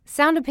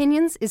Sound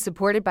Opinions is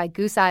supported by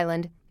Goose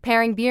Island,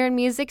 pairing beer and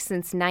music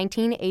since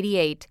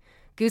 1988.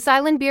 Goose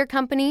Island Beer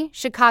Company,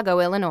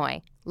 Chicago,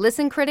 Illinois.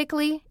 Listen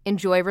critically,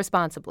 enjoy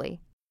responsibly.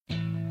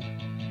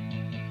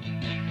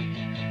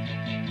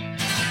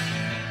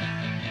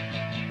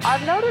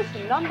 I've noticed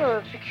a number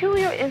of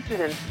peculiar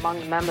incidents among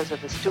the members of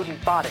the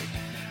student body,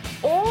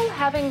 all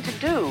having to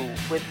do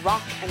with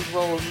rock and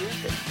roll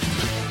music.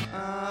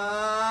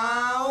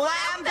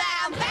 I'm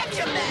down, bet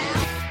you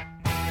down.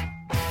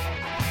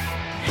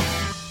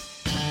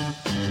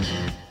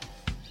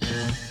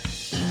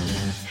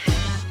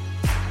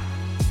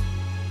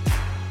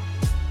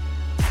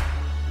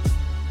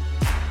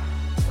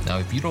 Now,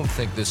 if you don't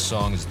think this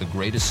song is the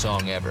greatest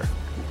song ever,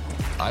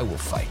 I will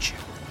fight you.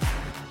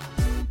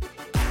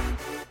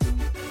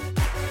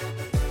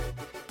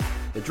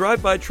 The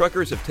Drive-By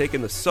Truckers have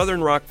taken the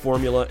Southern rock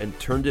formula and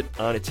turned it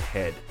on its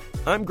head.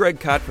 I'm Greg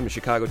Cott from the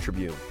Chicago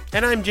Tribune.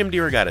 And I'm Jim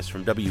DeRogatis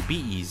from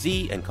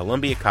WBEZ and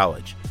Columbia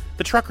College.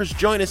 The Truckers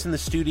join us in the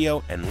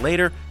studio, and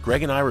later,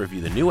 Greg and I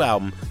review the new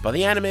album by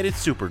the animated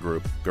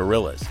supergroup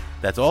Gorillaz.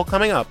 That's all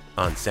coming up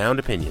on Sound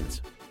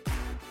Opinions.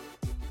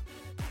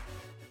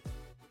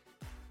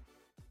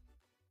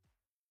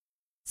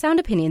 Sound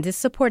Opinions is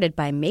supported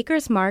by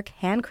Maker's Mark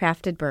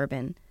Handcrafted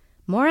Bourbon.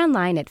 More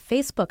online at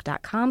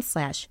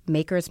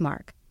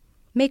facebook.com/makersmark.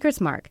 Maker's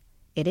Mark.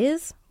 It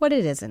is what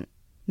it isn't.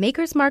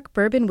 Maker's Mark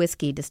Bourbon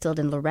Whiskey, distilled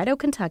in Loretto,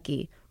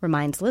 Kentucky,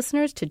 reminds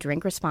listeners to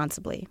drink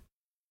responsibly.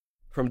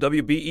 From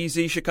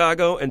WBEZ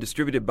Chicago and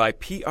distributed by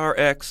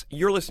PRX,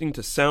 you're listening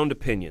to Sound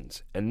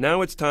Opinions. And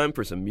now it's time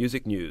for some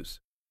music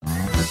news.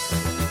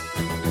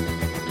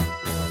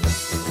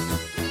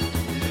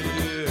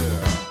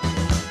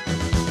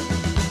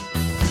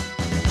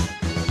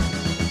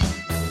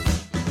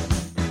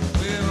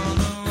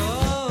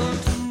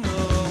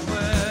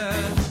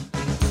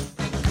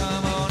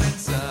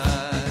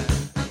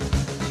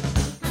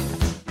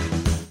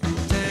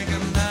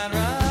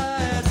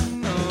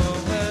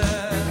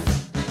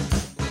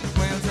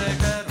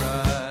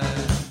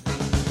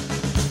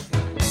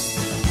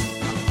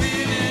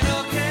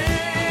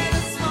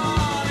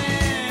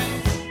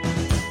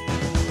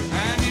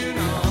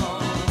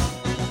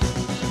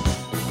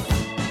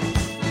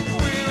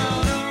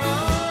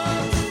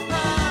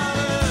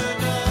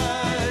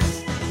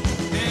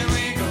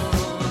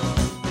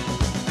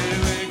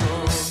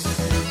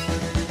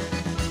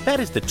 That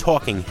is the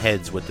Talking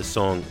Heads with the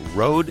song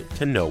Road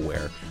to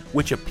Nowhere,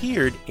 which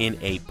appeared in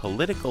a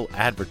political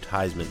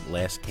advertisement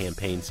last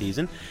campaign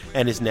season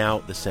and is now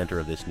the center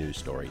of this news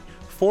story.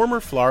 Former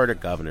Florida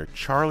Governor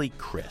Charlie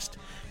Crist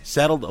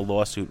settled a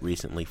lawsuit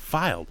recently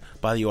filed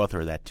by the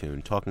author of that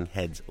tune, Talking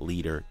Heads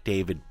leader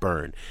David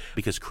Byrne,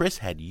 because Crist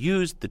had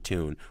used the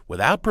tune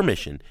without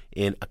permission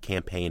in a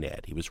campaign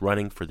ad. He was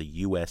running for the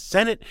U.S.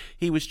 Senate.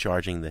 He was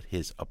charging that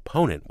his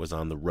opponent was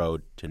on the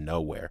road to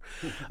nowhere.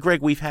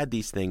 Greg, we've had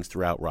these things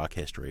throughout rock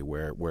history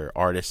where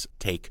artists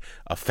take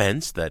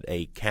offense that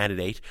a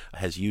candidate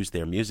has used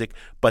their music,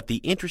 but the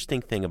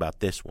interesting thing about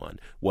this one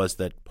was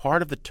that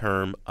part of the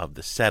term of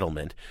the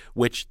settlement,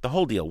 which the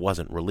whole deal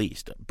wasn't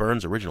released,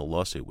 Byrne's original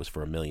lawsuit was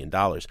for $1 million,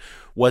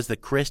 was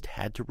that Crist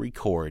had to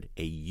record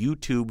a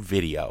YouTube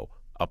video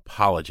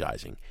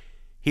apologizing.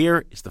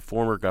 Here is the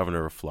former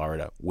governor of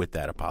Florida with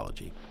that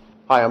apology.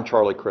 Hi, I'm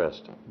Charlie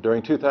Crist.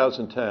 During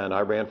 2010,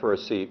 I ran for a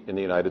seat in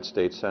the United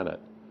States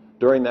Senate.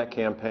 During that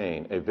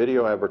campaign, a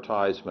video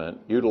advertisement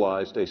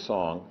utilized a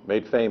song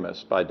made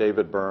famous by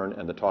David Byrne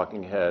and the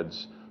Talking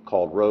Heads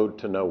called Road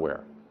to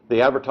Nowhere.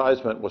 The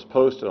advertisement was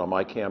posted on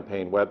my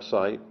campaign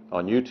website,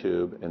 on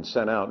YouTube, and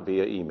sent out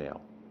via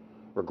email.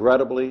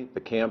 Regrettably, the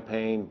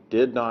campaign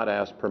did not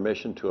ask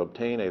permission to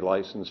obtain a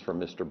license from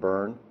Mr.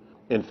 Byrne.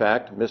 In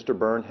fact, Mr.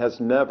 Byrne has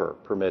never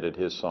permitted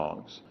his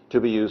songs to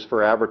be used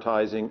for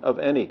advertising of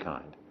any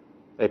kind,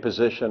 a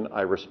position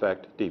I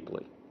respect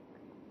deeply.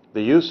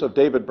 The use of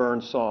David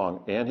Byrne's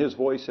song and his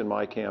voice in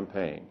my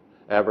campaign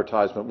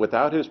advertisement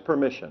without his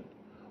permission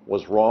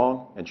was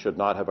wrong and should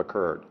not have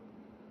occurred.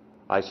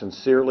 I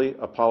sincerely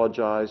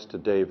apologize to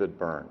David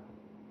Byrne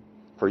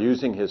for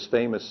using his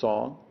famous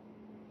song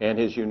and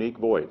his unique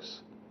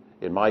voice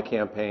in my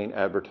campaign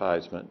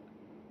advertisement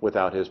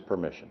without his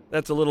permission.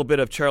 That's a little bit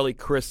of Charlie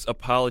Crist's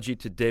apology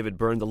to David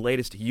Byrne, the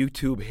latest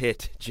YouTube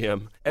hit,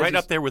 Jim. Right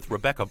up there with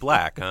Rebecca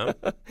Black, huh?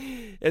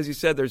 As you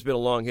said, there's been a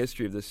long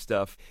history of this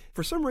stuff.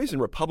 For some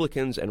reason,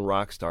 Republicans and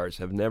rock stars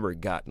have never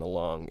gotten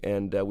along,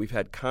 and we've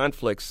had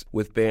conflicts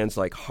with bands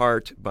like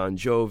Heart, Bon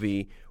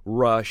Jovi,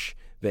 Rush,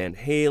 Van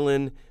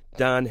Halen,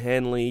 Don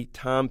Henley,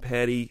 Tom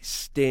Petty,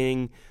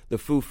 Sting, the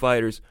Foo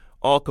Fighters,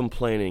 all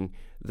complaining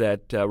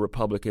that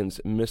Republicans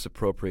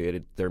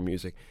misappropriated their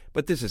music.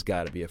 But this has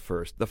got to be a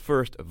first, the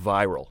first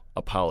viral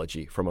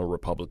apology from a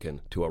Republican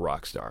to a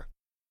rock star.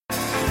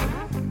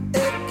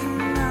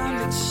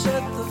 Economics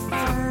shut the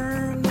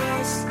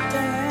furnace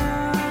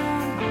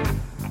down.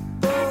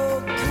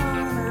 Oh,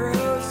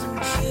 cornrows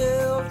and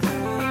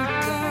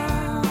children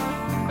down.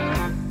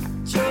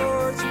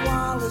 George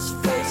Wallace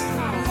faced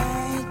the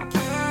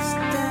Yankees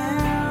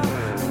down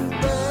in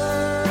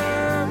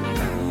Birmingham.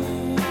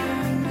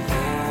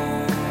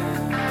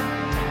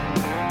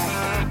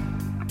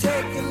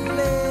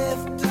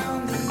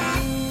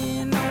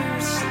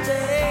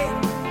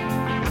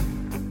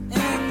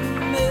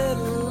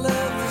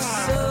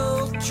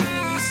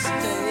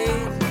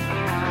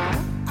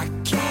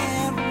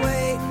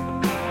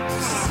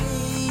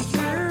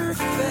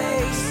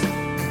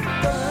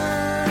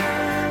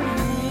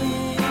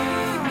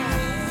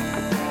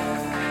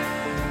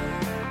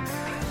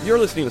 You're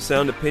listening to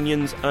Sound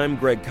Opinions. I'm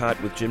Greg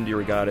Cott with Jim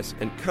DeRogatis,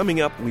 and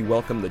coming up, we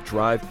welcome the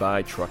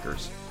Drive-By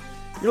Truckers.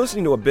 You're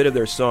listening to a bit of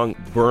their song,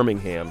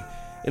 Birmingham,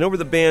 and over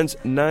the band's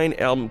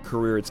 9-album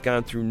career, it's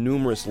gone through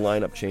numerous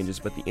lineup changes,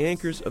 but the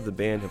anchors of the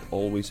band have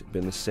always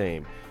been the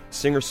same,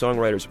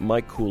 singer-songwriters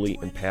Mike Cooley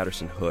and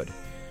Patterson Hood.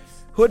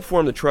 Hood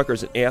formed the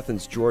Truckers in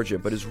Athens, Georgia,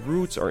 but his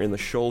roots are in the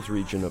Shoals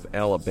region of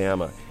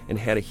Alabama and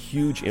had a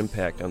huge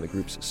impact on the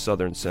group's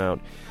southern sound.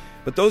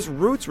 But those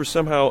roots were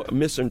somehow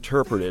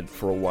misinterpreted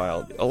for a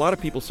while. A lot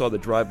of people saw the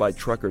Drive-By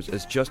Truckers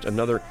as just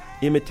another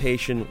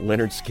imitation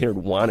Lynyrd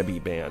Skynyrd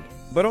wannabe band.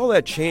 But all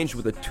that changed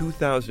with the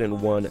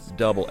 2001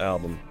 double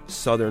album,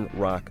 Southern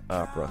Rock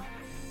Opera.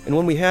 And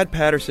when we had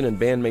Patterson and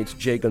bandmates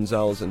Jay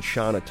Gonzalez and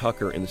Shauna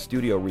Tucker in the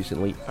studio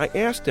recently, I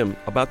asked him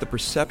about the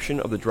perception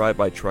of the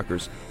Drive-By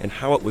Truckers and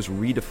how it was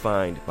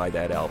redefined by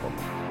that album.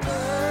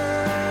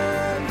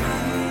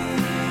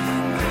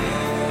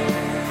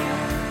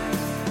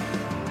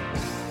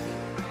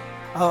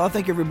 I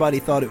think everybody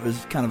thought it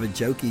was kind of a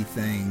jokey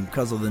thing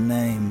because of the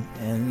name,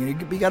 and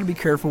you got to be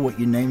careful what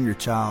you name your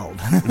child.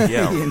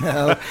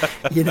 Yeah.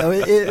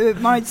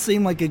 It might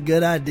seem like a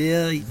good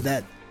idea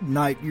that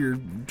night you're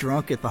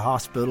drunk at the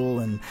hospital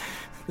and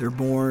they're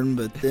born,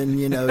 but then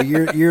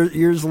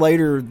years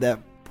later that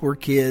poor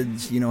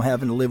kid's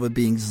having to live with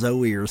being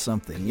Zoe or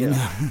something. You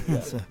know? Yeah,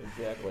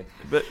 exactly.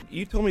 But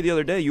you told me the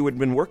other day you had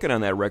been working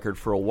on that record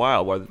for a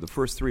while, while the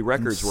first 3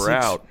 records were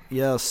out.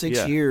 Yeah,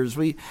 6 years.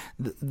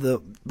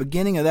 The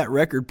beginning of that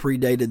record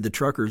predated the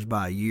Truckers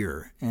by a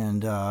year,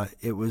 and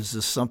it was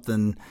just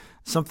something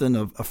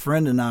a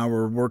friend and I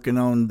were working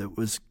on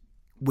that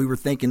we were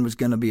thinking was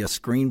going to be a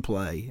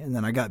screenplay, and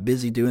then I got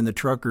busy doing the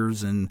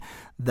Truckers, and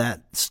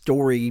that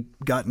story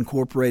got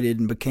incorporated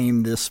and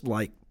became this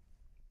like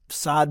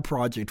side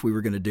project we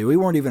were going to do. We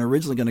weren't even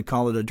originally going to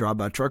call it a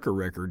Drive-By Trucker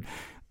record.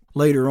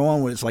 Later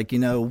on, when it's like,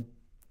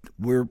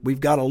 we've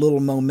got a little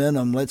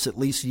momentum, let's at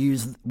least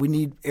we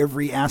need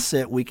every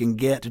asset we can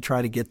get to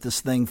try to get this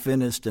thing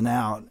finished and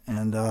out.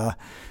 And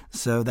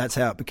so that's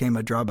how it became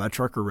a Drive-By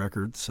Trucker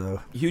record.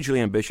 So hugely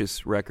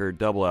ambitious record,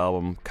 double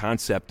album,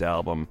 concept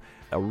album,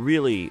 a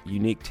really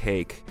unique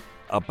take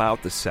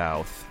about the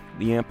South,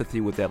 the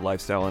empathy with that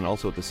lifestyle, and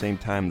also at the same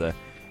time the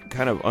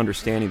kind of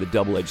understanding the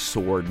double-edged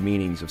sword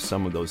meanings of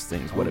some of those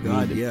things, what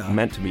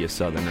meant to be a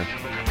Southerner.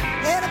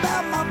 Ain't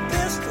about my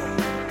pistol,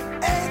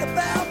 ain't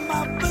about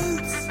my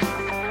boots,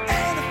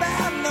 ain't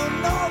about no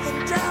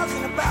northern drowns,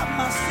 ain't about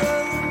my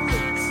southern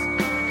roots,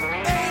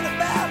 ain't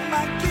about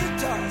my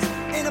guitars,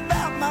 ain't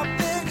about my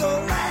big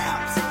old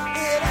amps.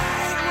 It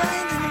ain't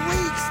rained in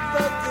weeks,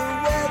 but the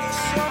weather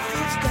sure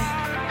feels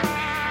damp.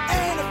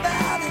 Ain't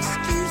about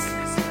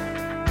excuses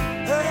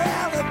or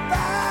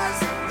alibis,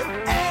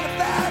 ain't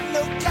about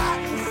no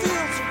cotton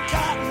fields or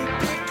cotton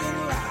picking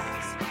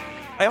lies.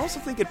 I also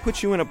think it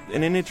puts you in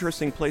an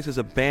interesting place as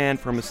a band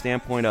from a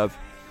standpoint of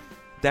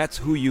that's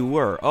who you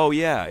were. Oh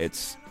yeah,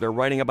 they're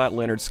writing about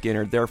Lynyrd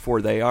Skynyrd,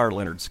 therefore they are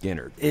Lynyrd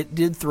Skynyrd. It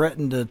did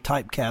threaten to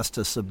typecast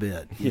us a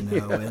bit,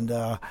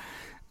 and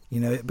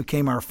it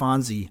became our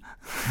Fonzie.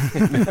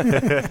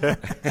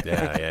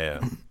 Yeah.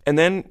 And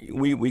then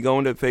we go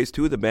into phase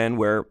 2 of the band,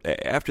 where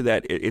after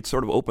that it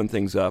sort of opened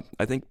things up.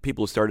 I think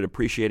people started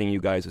appreciating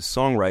you guys as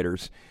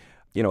songwriters.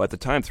 At the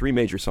time, 3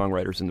 major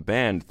songwriters in the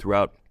band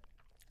throughout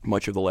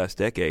much of the last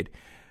decade,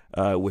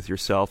 with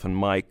yourself and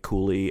Mike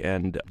Cooley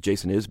and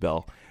Jason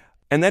Isbell.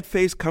 And that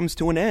phase comes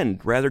to an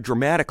end rather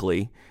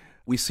dramatically.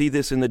 We see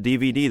this in the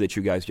DVD that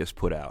you guys just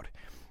put out.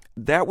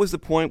 That was the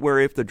point where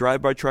if the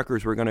Drive-By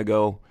Truckers were going to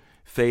go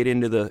fade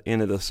into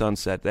the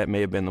sunset, that may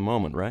have been the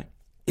moment, right?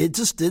 It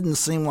just didn't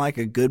seem like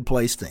a good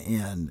place to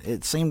end.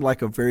 It seemed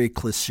like a very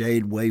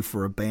cliched way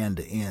for a band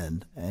to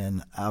end.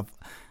 And I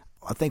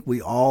think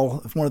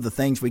one of the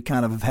things we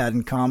kind of have had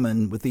in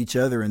common with each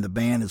other in the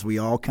band is we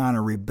all kind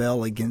of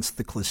rebel against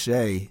the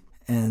cliche.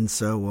 And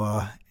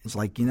so it's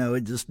like,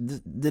 it just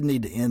didn't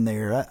need to end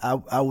there.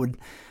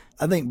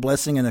 I think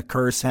Blessing and a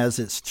Curse has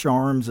its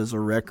charms as a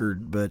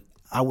record, but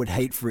I would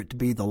hate for it to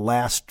be the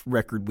last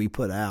record we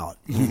put out,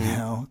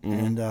 Mm-hmm.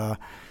 and kind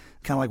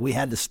of like we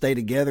had to stay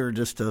together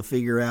just to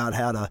figure out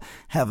how to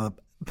have a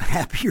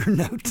happier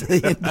note to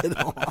end it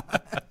on.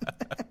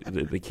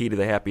 The key to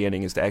the happy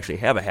ending is to actually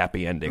have a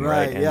happy ending,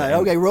 right?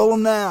 Okay, roll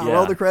them now. Yeah.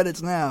 Roll the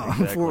credits now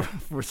Exactly.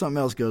 before something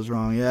else goes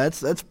wrong. Yeah,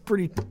 that's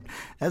pretty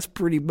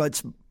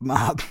much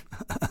my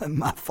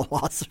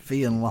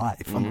philosophy in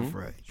life, I'm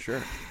afraid.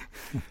 Sure.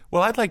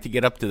 Well, I'd like to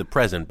get up to the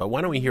present, but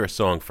why don't we hear a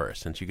song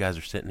first, since you guys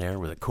are sitting there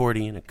with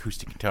accordion,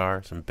 acoustic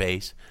guitar, some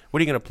bass. What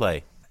are you going to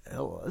play?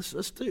 Hell, let's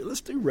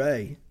do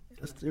Ray.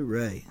 Let's do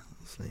Ray.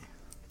 Let's see.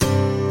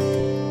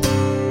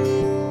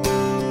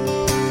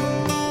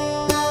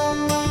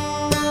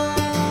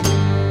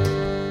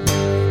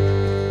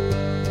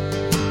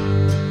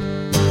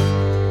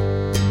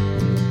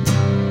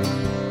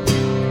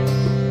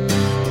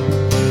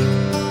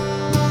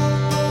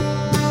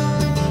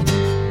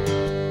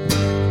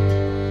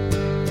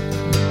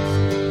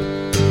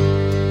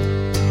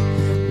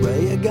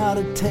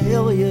 Gotta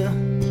tell you, you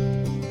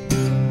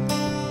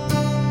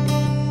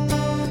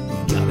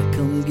gotta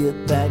come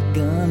get that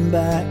gun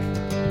back.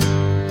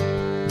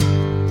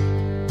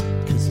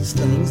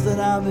 things that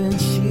I've been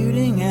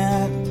shooting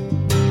at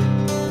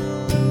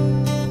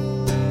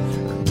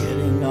are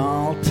getting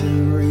all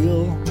too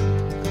real.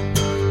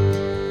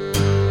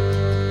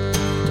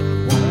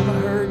 Don't wanna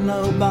hurt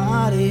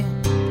nobody,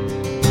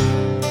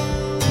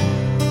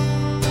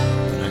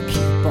 but I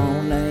keep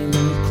on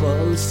aiming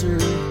closer.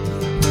 Don't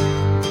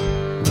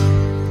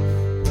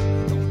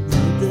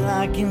think that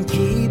I can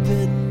keep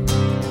it.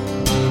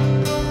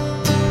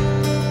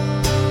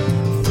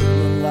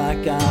 Feeling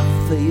like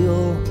I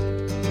feel.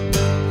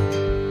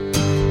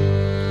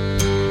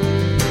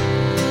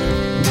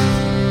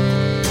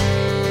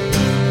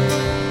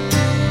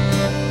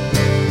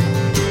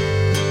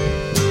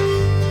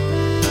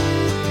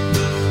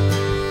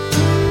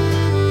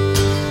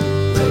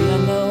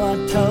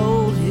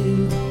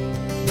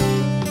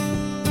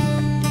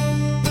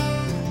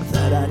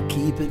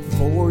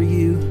 For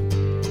you,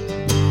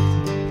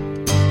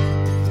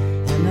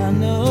 and I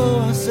know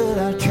I said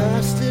I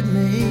trusted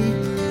me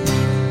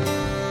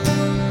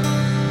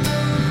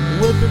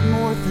with it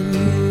more than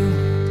you,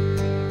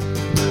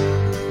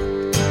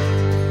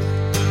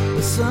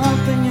 but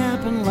something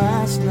happened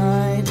last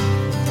night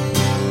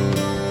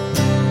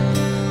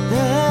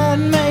that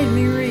made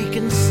me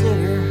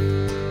reconsider,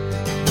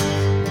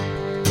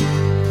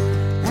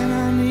 and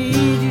I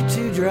need you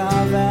to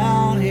drive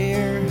out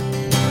here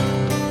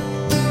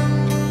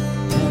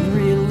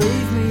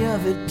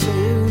of it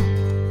too.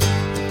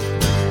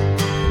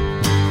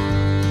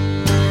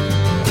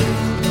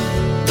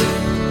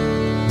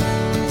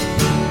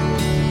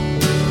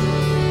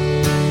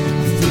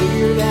 I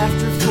figured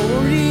after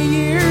 40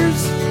 years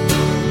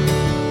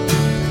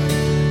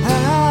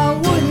I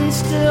wouldn't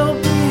still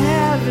be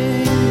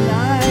having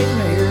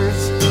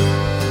nightmares.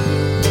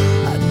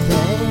 I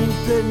think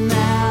that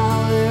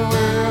now that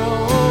we're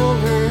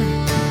older,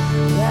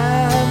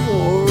 that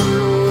war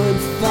would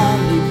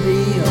finally be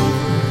over.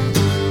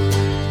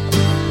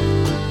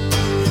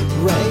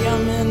 Ray,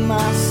 I'm in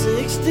my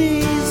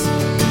 60s,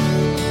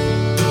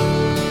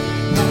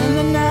 and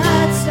the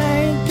nights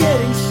ain't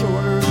getting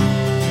shorter.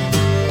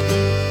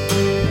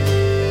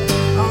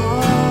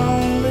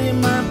 Only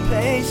my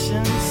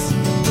patience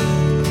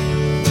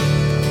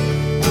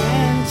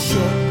and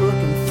checkbook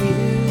and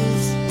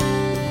fuse.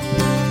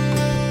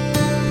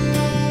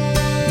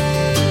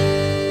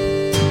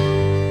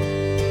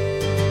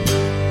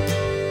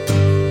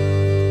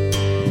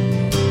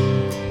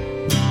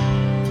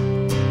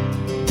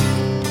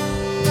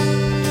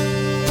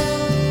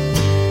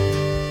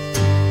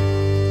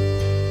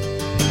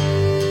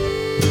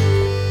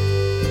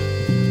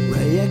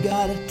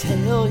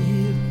 Tell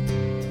you,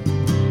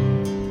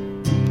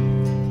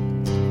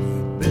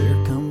 you better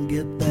come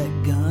get that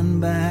gun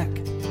back,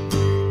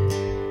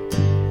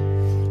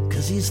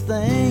 'cause these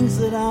things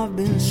that I've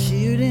been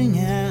shooting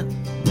at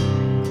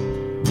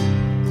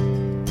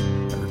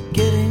are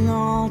getting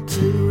all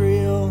too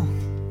real.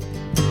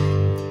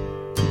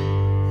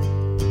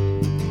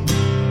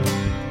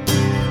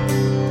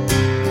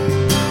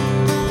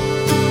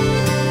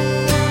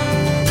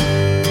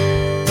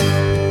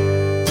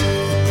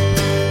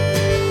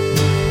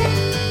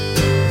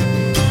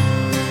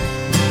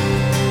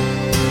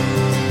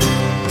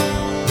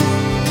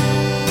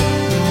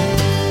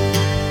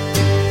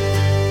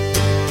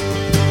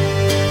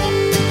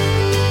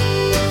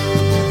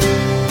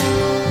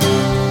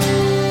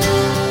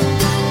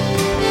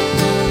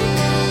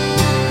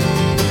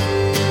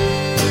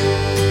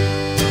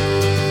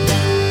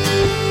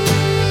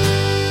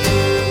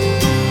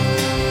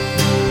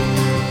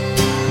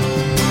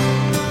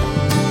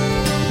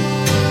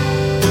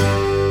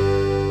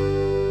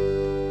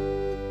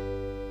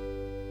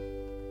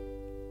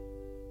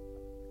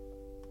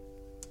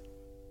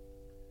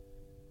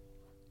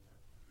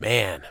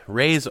 Man,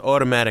 Ray's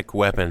Automatic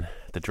Weapon,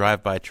 the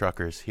Drive-By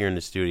Truckers here in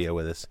the studio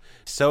with us.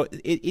 So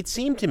it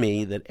seemed to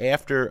me that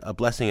after A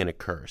Blessing and a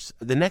Curse,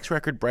 the next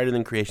record, Brighter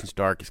Than Creation's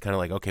Dark, is kind of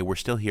like, okay, we're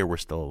still here, we're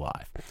still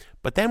alive.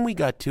 But then we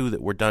got two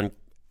that were done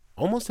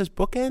almost as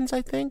bookends,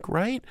 I think,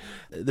 right?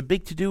 The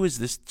big to-do is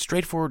this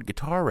straightforward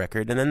guitar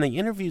record, and then the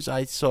interviews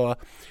I saw,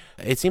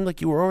 it seemed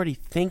like you were already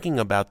thinking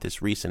about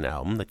this recent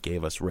album that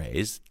gave us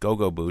Ray's,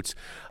 Go-Go Boots,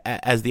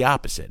 as the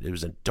opposite. It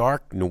was a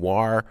dark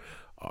noir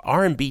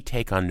R&B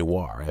take on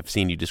noir. I've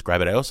seen you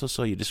describe it. I also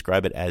saw you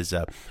describe it as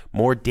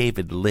more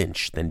David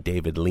Lynch than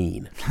David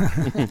Lean.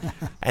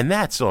 And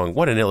that song,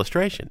 what an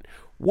illustration.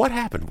 What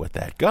happened with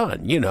that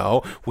gun? You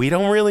know, we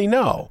don't really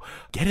know.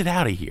 Get it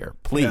out of here,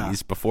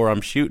 please, before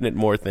I'm shooting at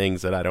more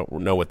things that I don't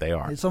know what they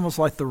are. It's almost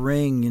like the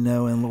ring, you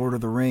know, in Lord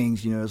of the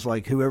Rings. You know, it's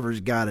like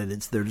whoever's got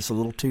it, they're just a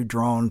little too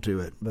drawn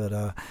to it.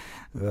 But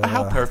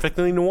how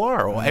perfectly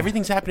noir. Well,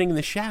 everything's happening in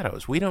the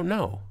shadows. We don't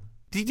know.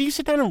 Did you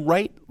sit down and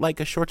write like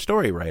a short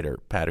story writer,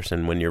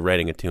 Patterson, when you're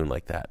writing a tune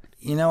like that?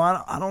 You know,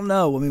 I don't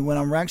know. I mean, when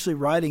I'm actually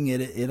writing it,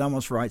 it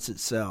almost writes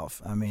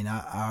itself. I mean,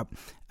 I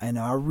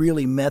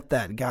really met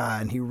that guy,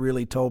 and he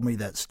really told me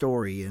that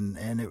story,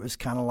 and it was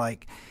kind of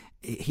like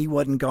he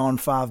wasn't gone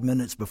 5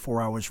 minutes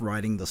before I was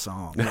writing the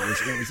song.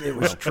 It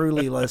was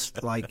truly less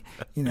like,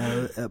 you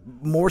know,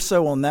 more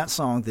so on that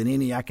song than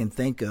any I can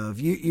think of.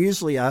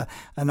 Usually, an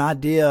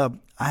idea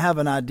I have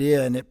an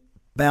idea and it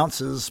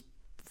bounces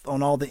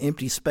on all the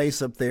empty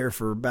space up there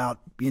for about,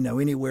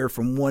 anywhere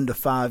from 1 to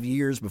 5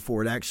 years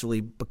before it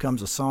actually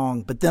becomes a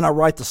song. But then I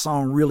write the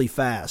song really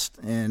fast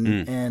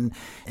and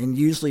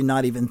usually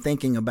not even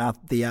thinking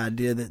about the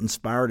idea that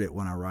inspired it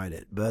when I write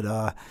it.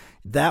 But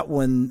that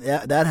one,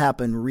 that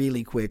happened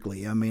really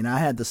quickly. I mean, I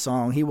had the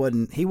song, he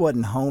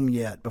wasn't home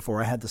yet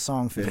before I had the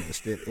song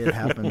finished. It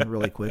happened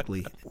really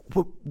quickly.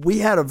 We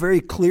had a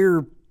very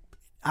clear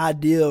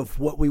idea of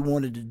what we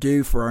wanted to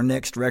do for our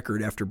next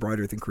record after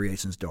Brighter Than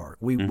Creation's Dark.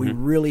 We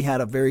really had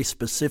a very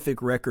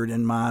specific record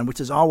in mind, which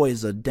is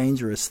always a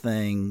dangerous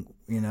thing,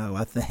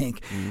 I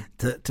think,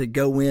 to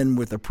go in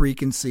with a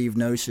preconceived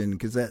notion,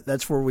 because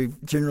that's where we've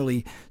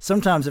generally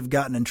sometimes have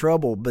gotten in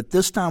trouble. But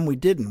this time we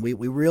didn't. We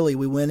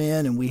went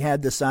in and we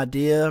had this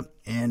idea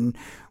and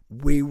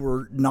we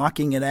were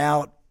knocking it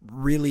out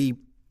really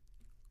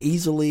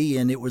easily,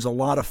 and it was a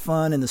lot of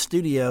fun in the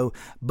studio,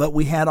 but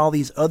we had all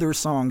these other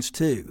songs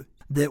too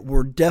that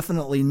were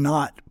definitely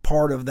not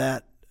part of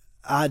that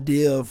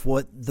idea of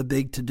what The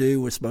Big To Do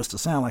was supposed to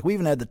sound like. We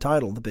even had the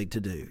title, The Big To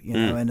Do,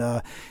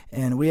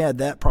 and we had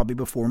that probably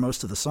before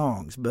most of the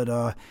songs.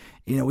 But,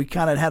 we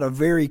kind of had a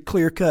very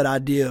clear-cut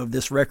idea of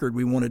this record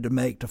we wanted to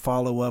make to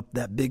follow up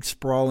that big,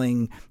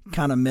 sprawling,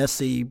 kind of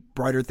messy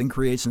Brighter Than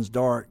Creation's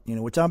Dark,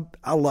 which I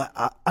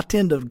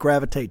tend to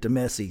gravitate to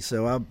messy.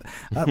 So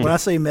when I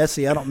say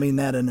messy, I don't mean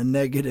that in a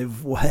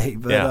negative way,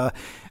 but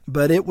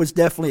but it was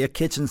definitely a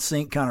kitchen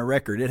sink kind of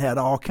record. It had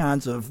all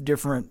kinds of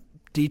different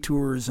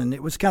detours, and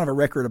it was kind of a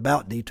record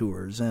about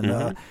detours.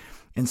 And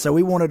and so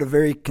we wanted a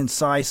very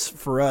concise,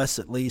 for us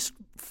at least,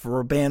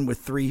 for a band with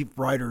 3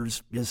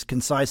 writers, as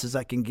concise as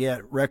I can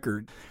get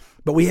record.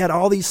 But we had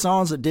all these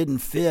songs that didn't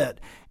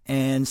fit,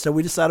 and so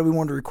we decided we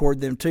wanted to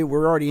record them too.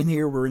 We're already in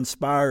here. We're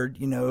inspired.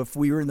 If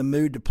we were in the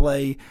mood to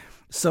play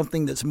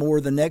something that's more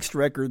the next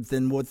record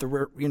than what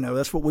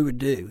that's what we would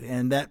do,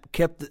 and that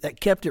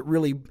kept it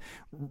really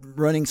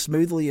running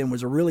smoothly and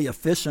was a really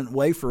efficient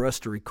way for us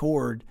to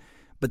record.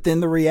 But then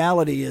the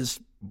reality is,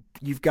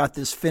 you've got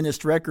this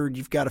finished record,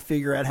 you've got to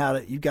figure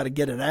out you've got to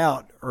get it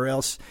out, or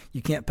else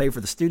you can't pay for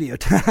the studio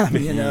time,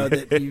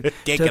 that you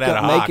took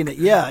up making it.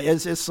 Yeah,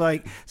 it's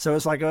like,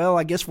 well,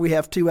 I guess we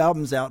have 2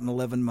 albums out in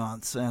 11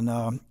 months,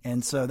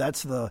 and so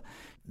that's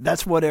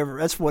what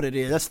it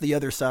is. That's the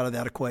other side of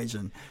that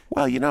equation.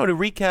 Well, to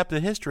recap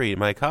the history,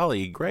 my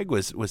colleague Greg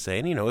was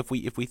saying, if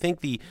we think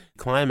the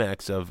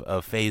climax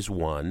of phase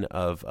 1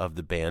 of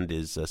the band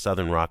is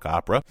Southern rock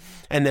opera,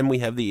 and then we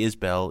have the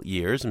Isbell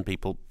years, and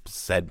people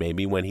said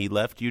maybe when he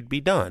left you'd be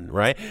done,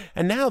 right?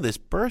 And now this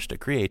burst of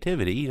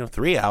creativity,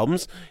 3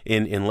 albums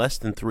in less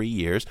than 3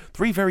 years,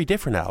 3 very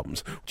different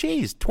albums.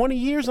 Geez, 20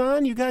 years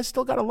on, you guys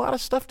still got a lot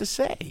of stuff to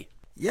say.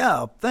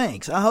 Yeah,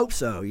 thanks. I hope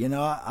so.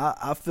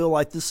 I feel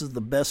like this is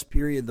the best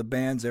period the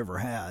band's ever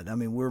had. I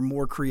mean, we're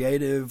more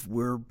creative.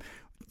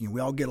 We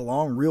all get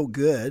along real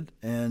good,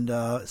 and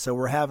so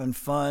we're having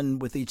fun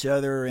with each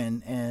other.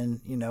 And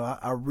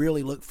I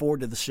really look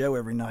forward to the show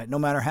every night, no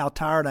matter how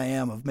tired I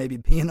am of maybe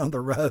being on the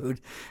road.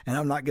 And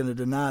I'm not going to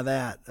deny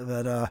that,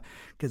 but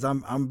because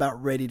I'm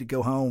about ready to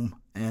go home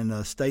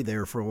and stay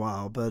there for a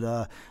while.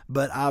 But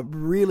I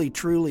really,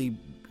 truly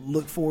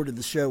look forward to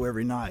the show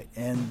every night,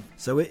 and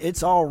so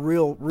it's all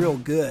real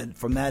good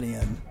from that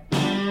end.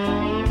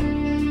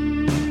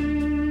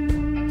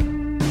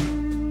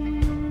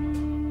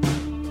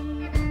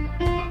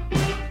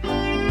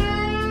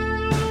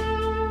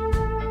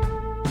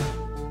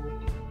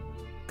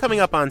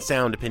 Coming up on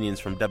Sound Opinions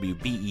from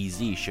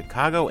WBEZ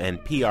Chicago and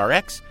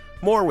PRX,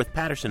 more with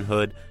Patterson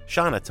Hood,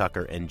 Shauna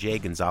Tucker, and Jay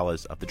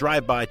Gonzalez of the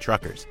Drive-By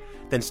Truckers.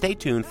 Then stay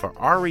tuned for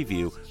our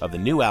review of the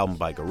new album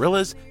by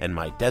Gorillaz and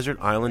my Desert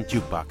Island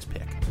Jukebox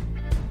pick.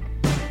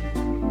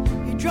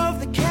 He drove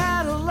the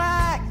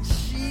Cadillac,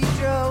 she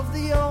drove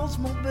the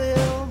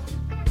Oldsmobile.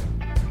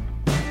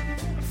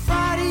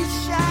 Friday's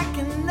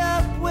shacking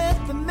up with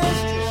the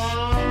mistress,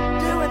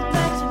 doing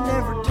things you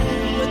never do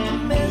with the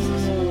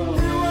missus,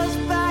 who was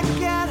back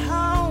at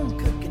home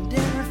cooking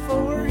dinner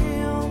for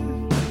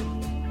him.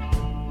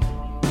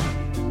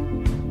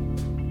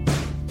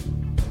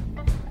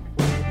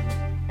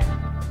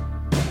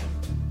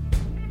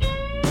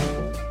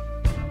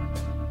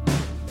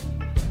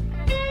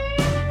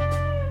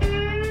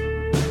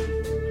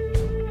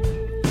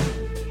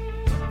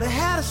 They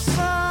had a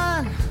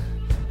son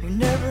who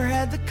never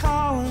had the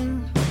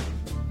calling.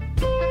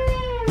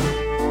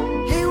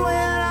 He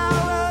went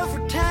all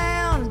over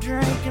town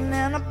drinking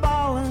and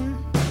a-ballin'.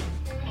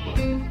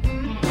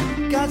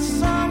 Got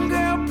some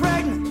girl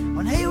pregnant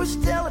when he was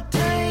still a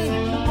teen,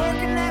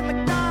 working at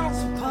McDonald's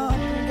and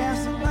pumping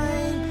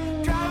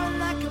gasoline, driving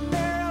that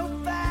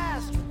Camaro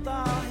fast with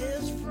all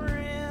his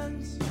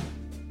friends.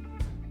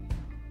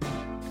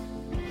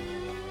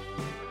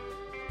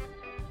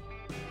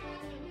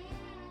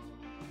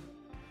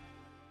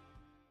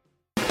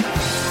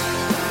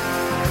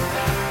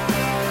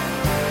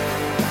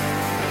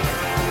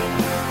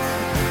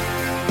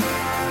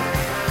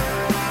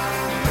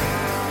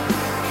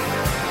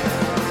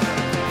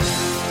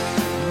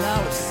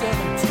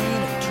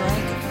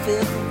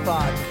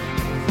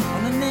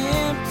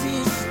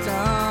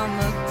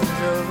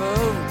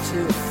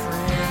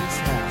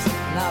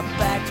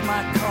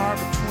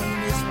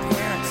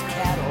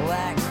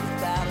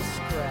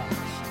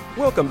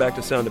 Welcome back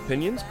to Sound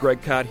Opinions.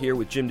 Greg Cott here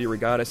with Jim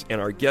DeRogatis and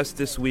our guest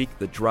this week,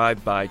 the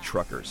Drive-By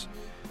Truckers.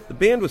 The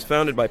band was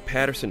founded by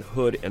Patterson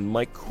Hood and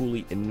Mike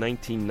Cooley in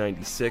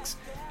 1996,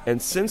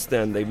 and since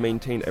then they've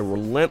maintained a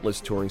relentless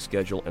touring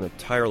schedule and a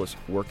tireless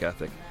work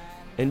ethic.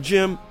 And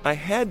Jim, I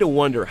had to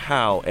wonder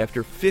how,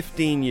 after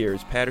 15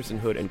 years, Patterson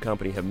Hood and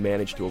Company have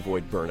managed to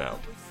avoid burnout.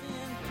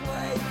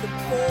 The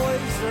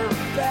boys are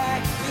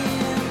back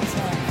in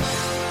town.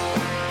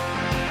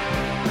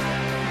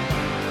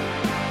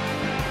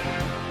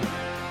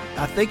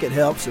 I think it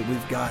helps that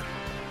we've got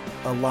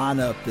a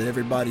lineup that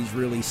everybody's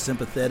really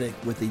sympathetic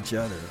with each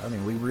other. I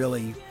mean, we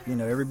really,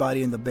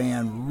 everybody in the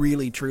band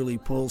really truly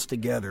pulls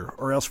together,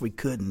 or else we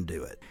couldn't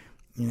do it.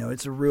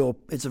 It's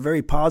a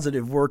very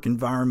positive work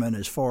environment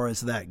as far as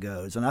that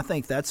goes, and I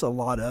think that's a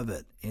lot of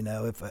it.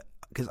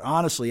 Because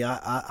honestly,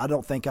 I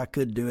don't think I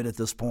could do it at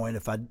this point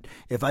if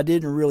I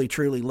didn't really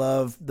truly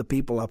love the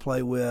people I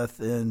play with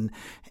and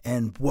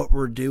what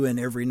we're doing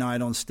every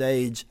night on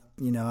stage.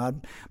 I'm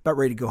about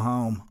ready to go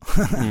home.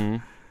 Mm-hmm.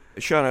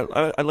 Sean,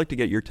 I'd like to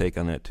get your take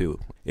on that too.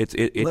 It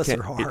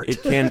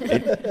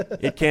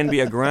can be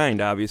a grind,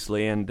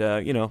 obviously, and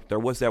there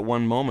was that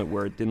one moment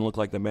where it didn't look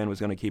like the band was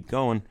going to keep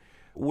going.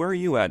 Where are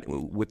you at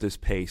with this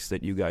pace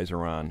that you guys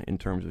are on in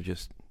terms of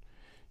just?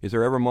 Is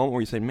there ever a moment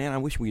where you say, "Man, I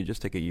wish we could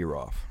just take a year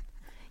off"?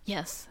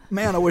 Yes.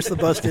 Man, I wish the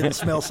bus didn't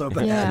smell so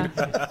bad.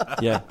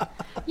 Yeah.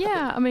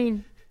 Yeah. I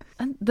mean,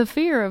 the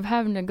fear of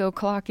having to go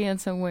clock in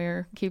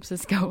somewhere keeps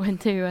us going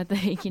too, I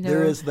think.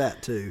 There is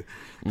that too.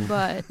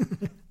 But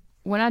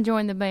when I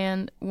joined the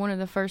band, one of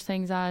the first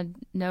things I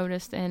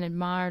noticed and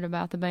admired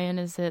about the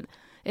band is that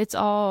it's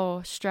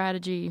all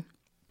strategy.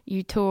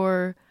 You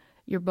tour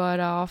your butt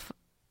off,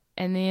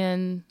 and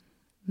then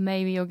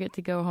maybe you'll get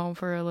to go home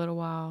for a little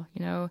while,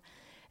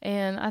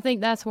 And I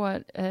think that's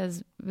what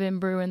has been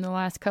brewing the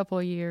last couple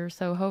of years.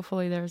 So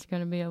hopefully there's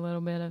going to be a little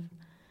bit of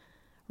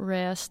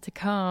rest to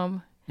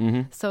come,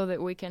 so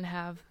that we can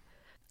have.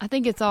 I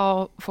think it's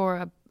all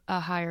for a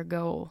higher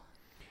goal.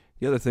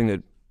 The other thing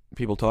that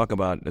people talk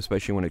about,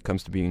 especially when it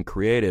comes to being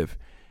creative,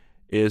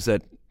 is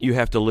that you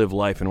have to live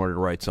life in order to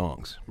write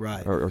songs,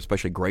 right? Or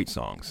especially great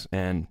songs.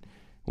 And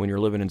when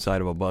you're living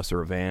inside of a bus or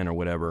a van or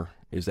whatever,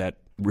 is that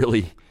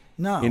really?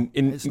 No,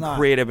 it's not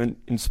creative and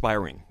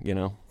inspiring.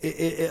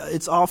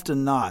 It's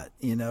often not.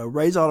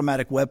 Ray's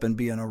Automatic Weapon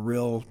being a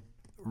real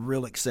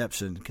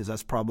exception, because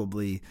that's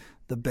probably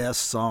the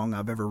best song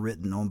I've ever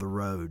written on the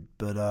road.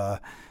 But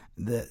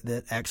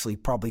that actually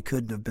probably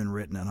couldn't have been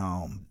written at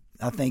home.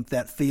 I think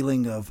that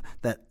feeling of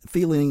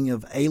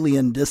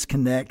alien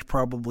disconnect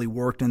probably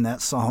worked in that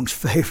song's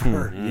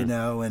favor, and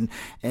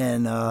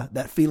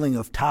that feeling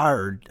of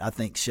tired, I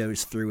think,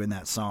 shows through in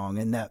that song,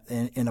 and that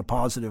in a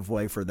positive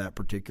way for that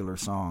particular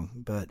song.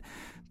 But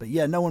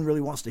yeah, no one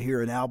really wants to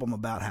hear an album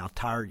about how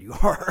tired you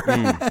are.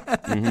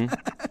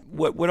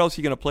 What else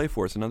are you going to play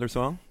for us? Another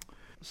song?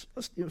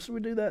 Should we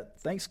do that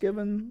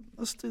Thanksgiving?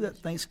 Let's do that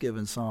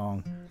Thanksgiving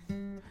song.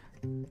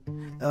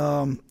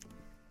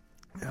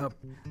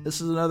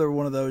 This is another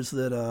one of those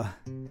that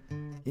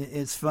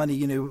it's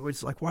funny,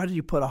 it's like, why did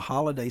you put a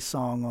holiday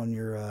song on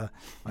your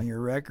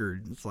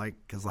record? It's like,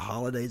 because the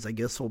holidays, I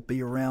guess, will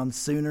be around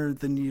sooner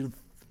than you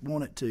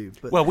want it to.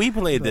 Well, we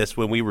played this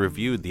when we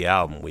reviewed the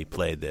album. We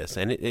played this,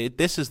 and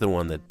this is the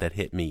one that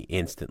hit me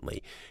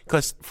instantly.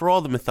 Because for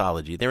all the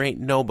mythology, there ain't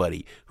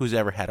nobody who's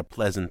ever had a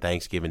pleasant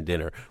Thanksgiving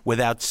dinner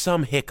without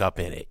some hiccup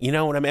in it. You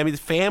know what I mean? I mean,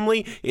 it's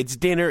family, it's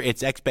dinner,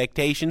 it's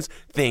expectations.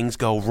 Things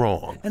go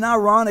wrong. And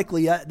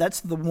ironically,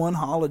 that's the one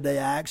holiday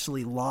I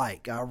actually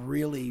like. I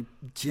really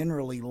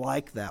generally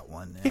like that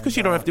one. Because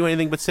you don't have to do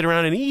anything but sit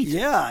around and eat.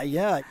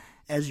 Yeah.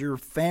 As your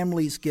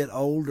families get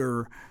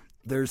older,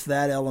 there's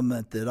that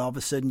element that all of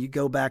a sudden you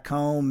go back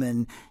home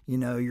and,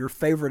 your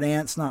favorite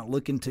aunt's not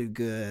looking too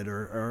good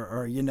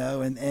or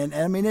and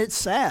I mean, it's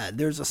sad.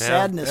 There's a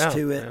sadness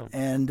to it. Yeah.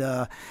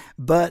 And,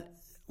 but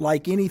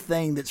like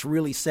anything that's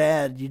really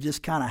sad, you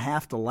just kind of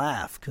have to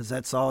laugh, because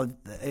that's all,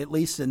 at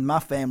least in my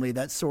family,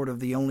 that's sort of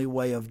the only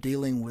way of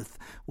dealing with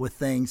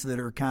things that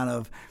are kind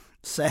of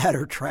sad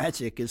or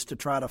tragic, is to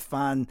try to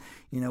find,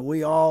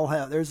 we all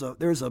have, there's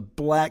a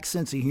black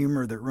sense of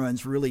humor that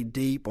runs really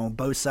deep on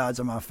both sides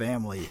of my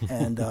family,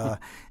 and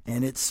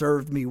it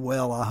served me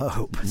well, I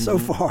hope, so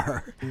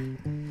far.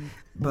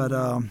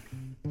 But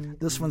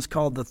this one's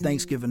called The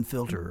Thanksgiving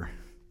Filter.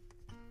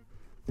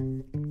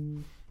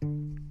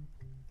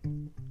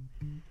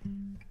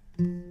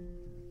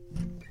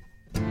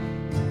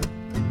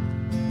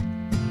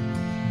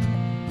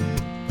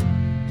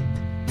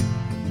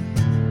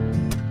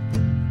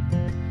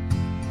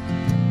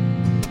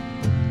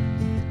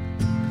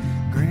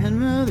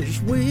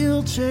 Grandmother's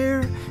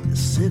wheelchair is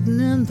sitting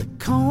in the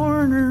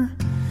corner.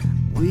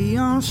 We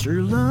all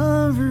sure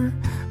love her,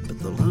 but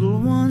the little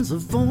ones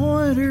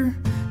avoid her,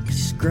 'cause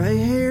she's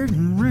gray-haired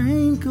and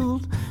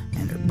wrinkled,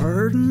 and her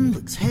burden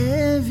looks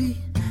heavy.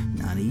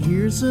 90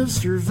 years of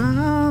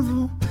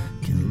survival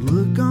can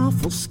look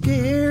awful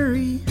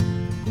scary.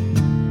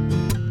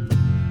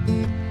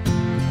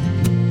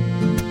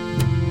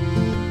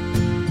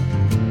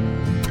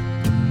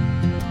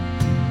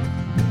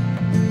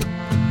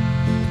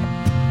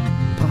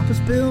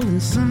 building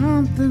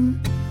something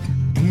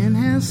and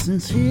has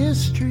since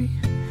history.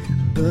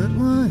 But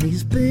what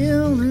he's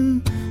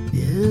building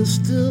is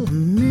still a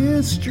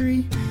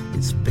mystery.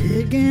 It's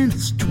big and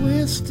it's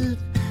twisted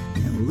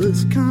and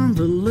looks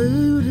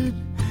convoluted.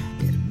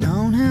 It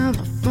don't have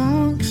a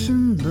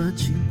function,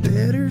 but you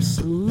better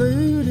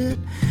salute it.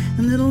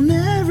 And it'll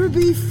never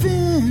be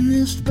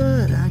finished,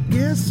 but I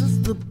guess that's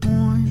the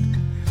point.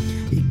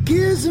 It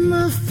gives him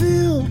a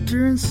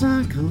filter and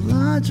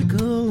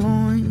psychological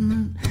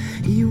ointment.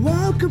 He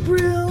woke up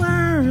real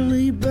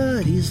early,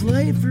 but he's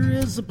late for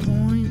his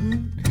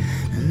appointment.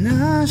 And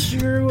I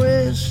sure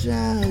wish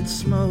I'd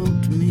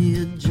smoked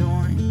me a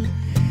joint.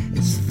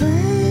 It's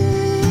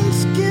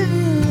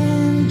Thanksgiving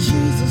and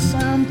Jesus,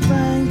 I'm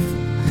thankful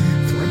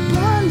for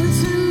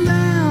abundance and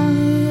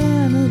bounty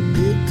and a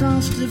big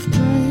tall stiff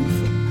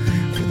drinkful.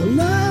 For the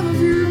love of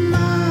your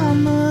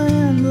mama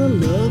and the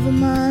love of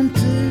mine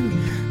too.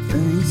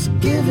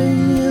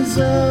 Thanksgiving is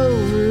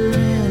over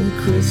and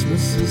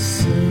Christmas is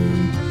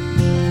soon.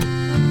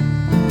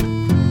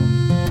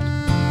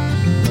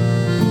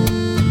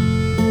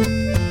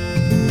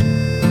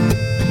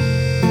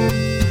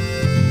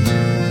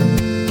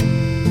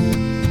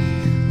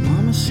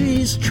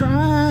 She's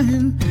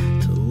trying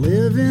to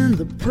live in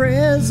the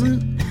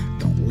present.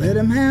 Don't let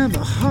him have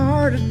a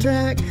heart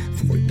attack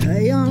before we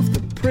pay off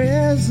the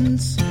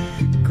presents.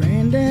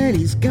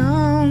 Granddaddy's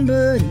gone,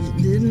 but he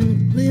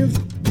didn't leave the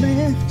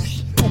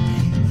bench.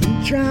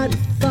 He tried to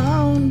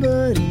phone,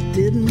 but he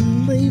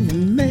didn't leave a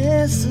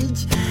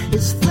message.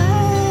 It's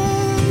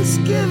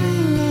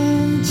Thanksgiving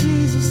and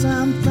Jesus,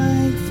 I'm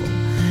thankful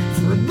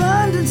for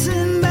abundance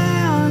and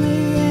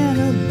bounty and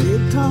a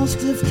big tall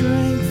stiff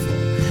drinkful.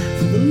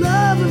 The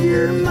love of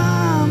your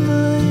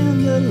mama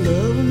and the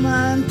love of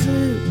mine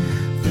too.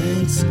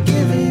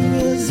 Thanksgiving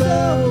is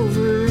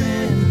over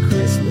and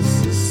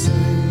Christmas is soon.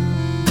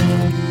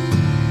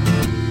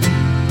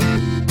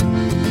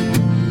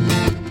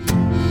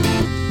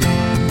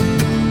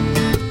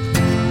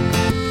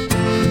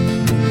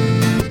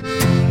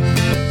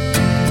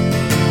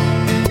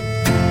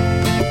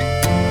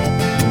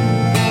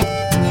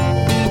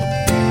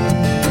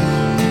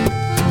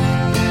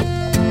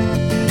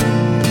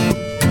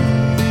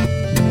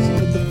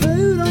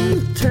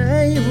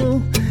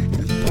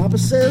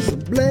 Says a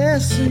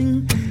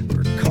blessing.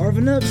 We're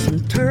carving up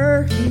some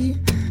turkey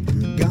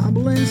and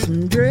gobbling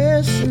some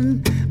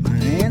dressing. My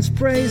aunt's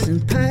praising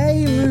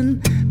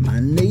Palin. My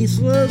niece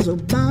loves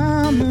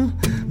Obama.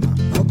 My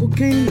uncle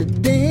came to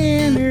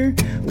dinner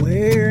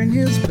wearing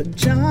his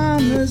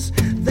pajamas.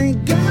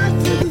 Thank God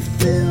for the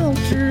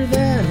filter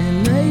that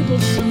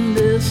enables some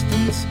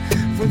distance,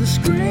 for the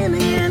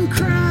screaming and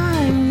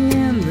crying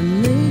and the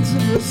needs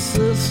of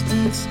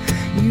assistance.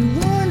 You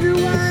wonder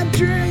why I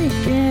drink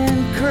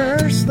and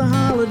curse the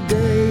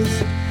holidays.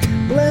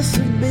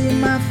 Blessed be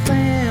my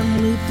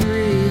family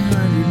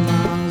 300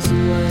 miles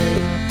away.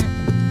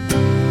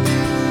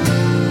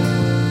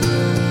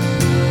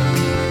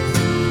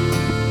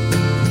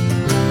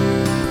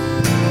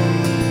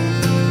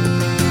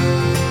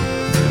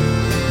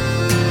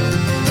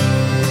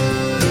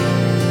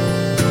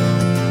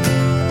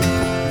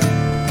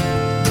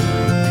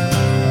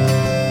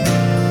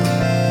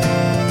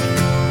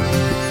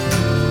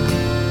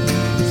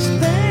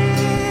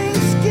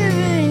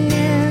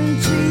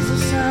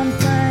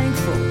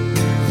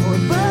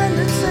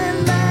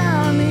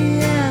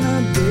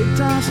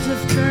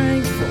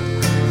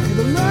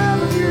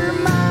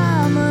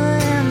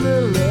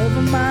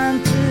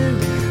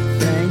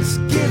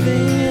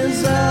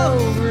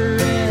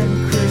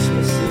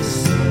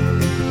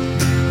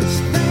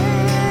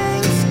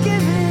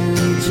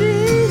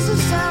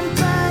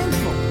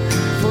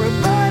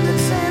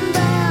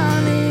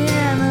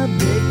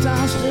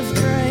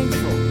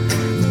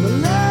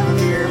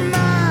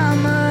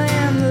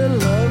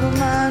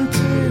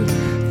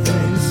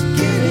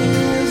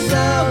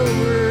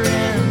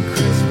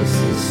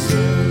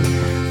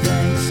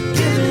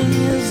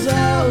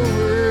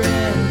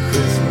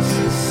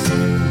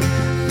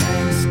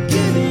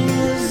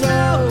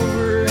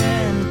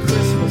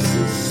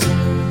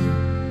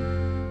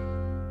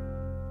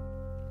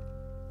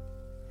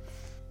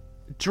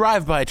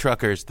 Drive-By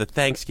Truckers, the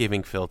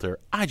Thanksgiving Filter.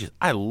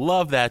 I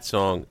love that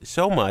song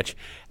so much,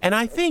 and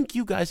I think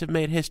you guys have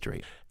made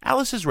history.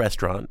 Alice's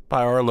Restaurant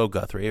by Arlo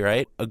Guthrie,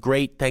 right? A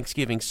great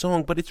Thanksgiving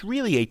song, but it's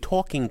really a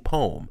talking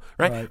poem,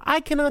 right? I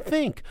cannot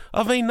think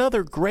of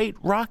another great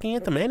rock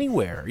anthem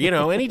anywhere,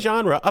 any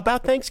genre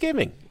about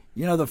Thanksgiving.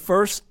 The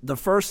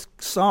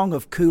first song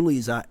of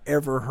Cooley's I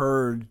ever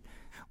heard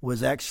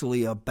was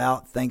actually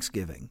about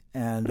Thanksgiving,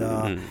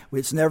 and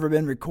it's never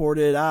been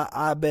recorded.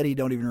 I bet he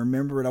don't even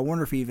remember it. I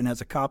wonder if he even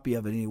has a copy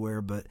of it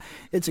anywhere, but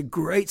it's a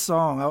great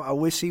song. I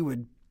wish he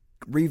would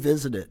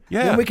revisit it.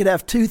 Yeah. Then we could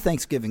have two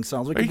Thanksgiving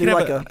songs. We could do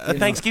like a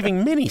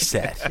Thanksgiving mini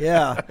set.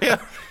 Yeah.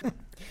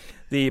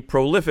 The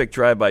prolific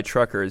Drive-By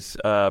Truckers,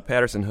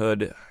 Patterson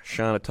Hood,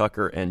 Shauna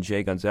Tucker, and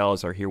Jay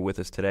Gonzalez are here with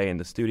us today in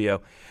the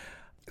studio.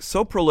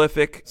 So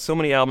prolific, so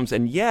many albums,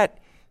 and yet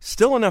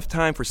still enough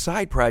time for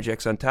side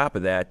projects on top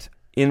of that.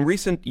 In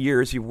recent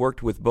years, you've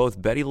worked with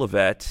both Betty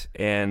LaVette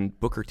and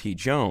Booker T.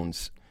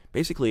 Jones,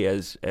 basically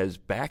as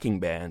backing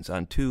bands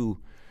on two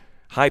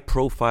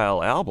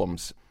high-profile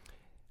albums.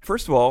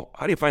 First of all,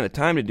 how do you find the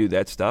time to do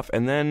that stuff?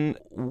 And then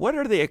what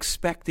are they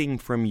expecting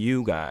from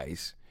you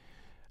guys?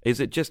 Is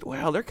it just,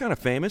 well, they're kind of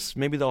famous,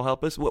 maybe they'll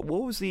help us? What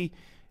was the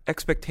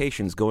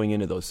expectations going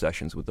into those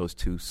sessions with those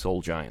two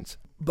soul giants?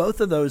 Both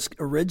of those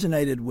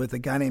originated with a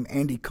guy named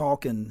Andy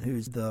Calkin,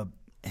 who's the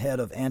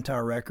head of Anti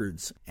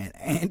Records, and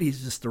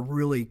Andy's just a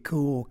really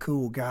cool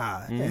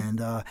guy. Mm-hmm.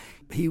 And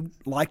he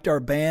liked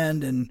our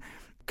band and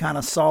kind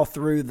of saw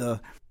through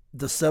the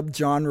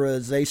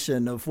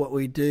subgenreization of what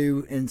we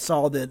do and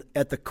saw that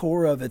at the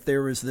core of it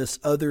there was this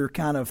other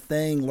kind of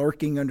thing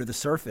lurking under the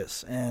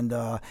surface. And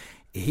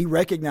he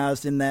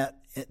recognized in that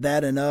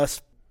in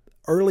us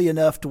early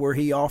enough to where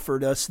he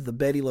offered us the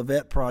Betty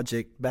LaVette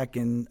project back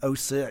in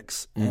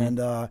 2006. Mm-hmm.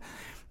 And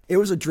it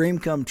was a dream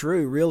come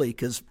true, really,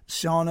 because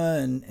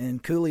Shauna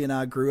and Cooley and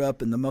I grew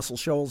up in the Muscle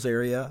Shoals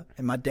area,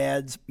 and my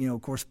dad's,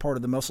 of course, part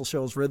of the Muscle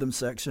Shoals rhythm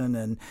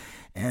section,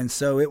 and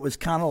so it was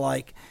kind of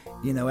like,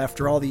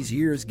 after all these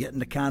years,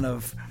 getting to kind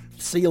of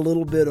see a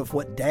little bit of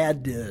what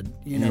Dad did,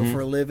 mm-hmm. for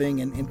a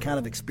living, and kind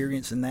of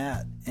experiencing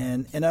that,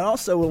 and it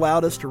also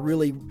allowed us to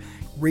really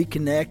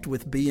reconnect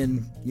with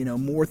being,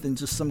 more than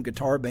just some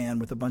guitar band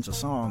with a bunch of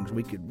songs.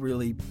 We could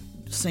really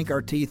sink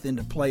our teeth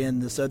into playing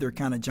this other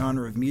kind of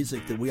genre of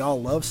music that we all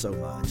love so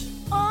much.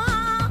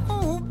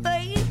 Oh,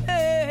 baby,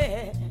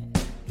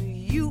 do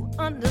you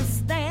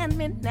understand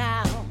me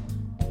now?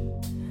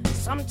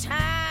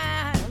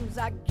 Sometimes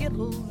I get a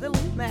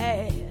little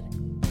mad,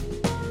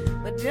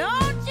 but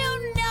don't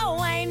you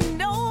know ain't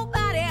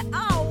nobody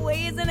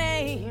always an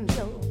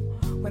angel.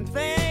 When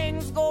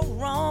things go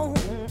wrong,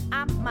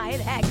 I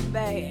might act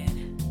bad.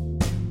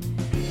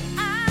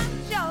 I'm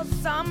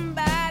just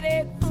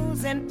somebody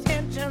whose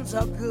intentions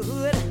are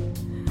good.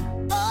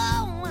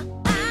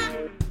 Oh,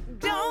 I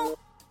don't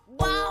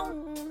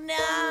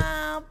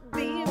wanna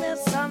be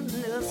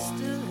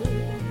misunderstood.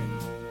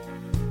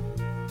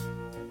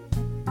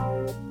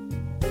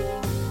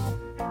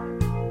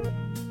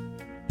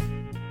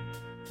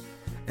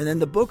 And then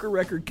the Booker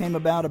record came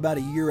about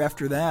a year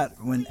after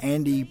that when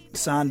Andy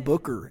signed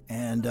Booker.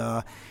 And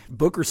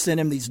Booker sent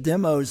him these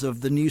demos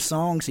of the new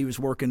songs he was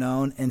working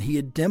on, and he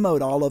had demoed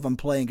all of them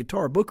playing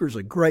guitar. Booker's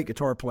a great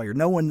guitar player.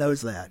 No one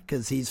knows that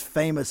because he's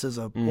famous as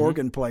a mm-hmm.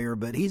 organ player,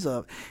 but he's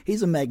a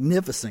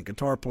magnificent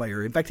guitar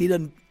player. In fact, he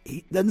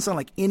doesn't sound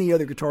like any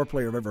other guitar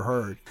player I've ever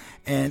heard.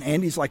 And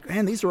Andy's like,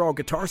 man, these are all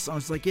guitar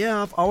songs. Like,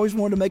 yeah, I've always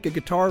wanted to make a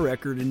guitar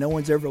record, and no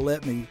one's ever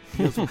let me.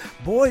 He goes,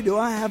 boy, do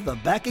I have the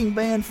backing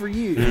band for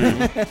you.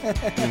 Mm-hmm.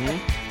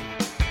 Mm-hmm.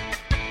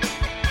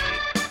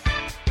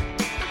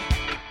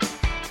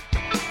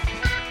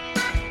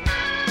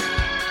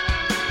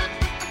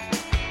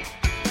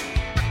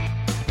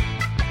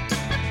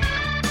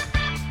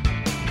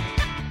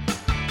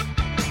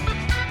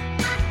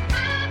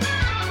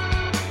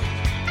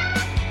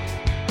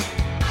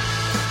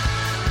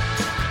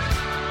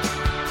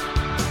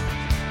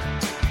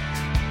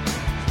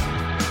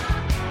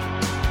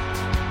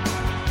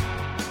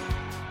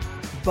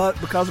 But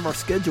because of our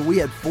schedule, we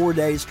had 4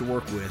 days to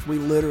work with. We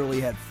literally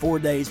had 4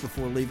 days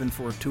before leaving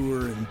for a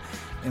tour,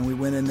 and we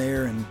went in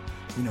there and,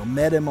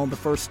 met him on the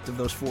first of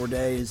those 4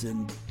 days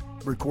and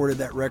recorded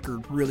that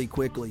record really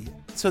quickly.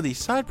 So these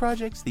side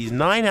projects, these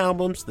 9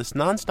 albums, this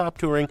nonstop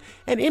touring,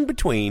 and in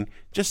between,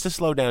 just to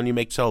slow down, you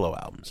make solo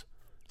albums.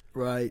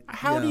 Right.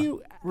 How do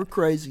you... We're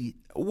crazy.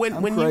 When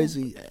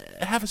crazy.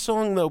 You have a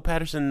song, though,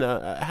 Patterson,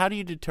 how do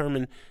you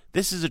determine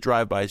this is a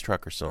Drive-By's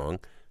Trucker song?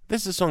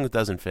 This is a song that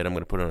doesn't fit. I'm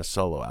going to put it on a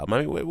solo album.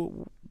 I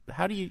mean,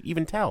 how do you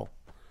even tell?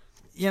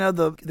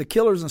 The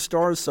Killers and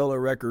Stars solo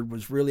record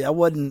was really, I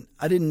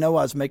didn't know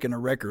I was making a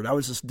record. I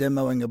was just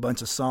demoing a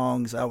bunch of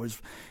songs. I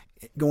was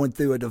going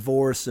through a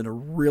divorce and a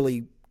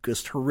really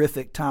just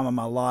horrific time of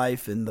my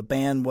life, and the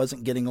band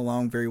wasn't getting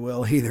along very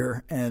well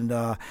either. And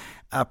I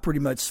pretty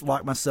much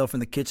locked myself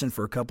in the kitchen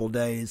for a couple of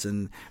days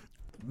and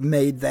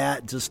made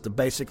that just to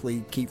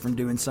basically keep from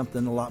doing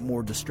something a lot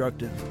more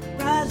destructive.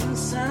 Rising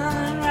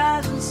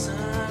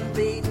sun,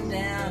 beating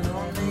down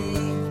on me.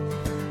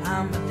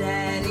 I'm my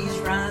daddy's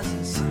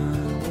rising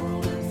sun, the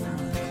world in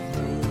front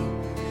of me.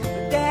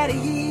 But daddy,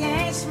 he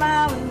ain't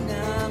smiling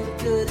none. What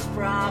could his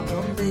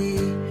problem be?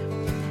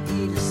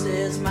 He just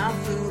says my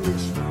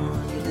foolish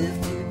son, you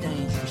live too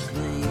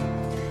dangerously.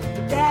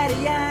 But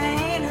daddy, I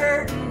ain't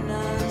hurting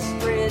none,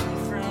 spread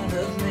in front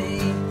of me.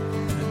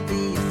 I'd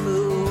be a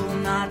fool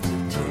not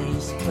to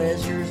taste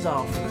pleasures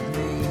offered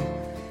me.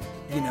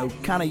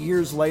 Kind of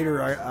years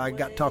later, I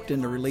got talked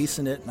into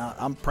releasing it, and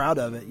I'm proud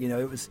of it.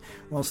 It was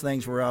one of those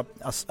things where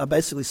I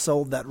basically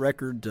sold that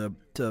record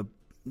to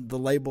the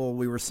label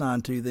we were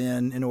signed to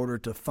then in order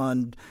to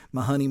fund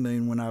my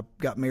honeymoon when I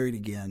got married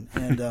again.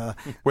 And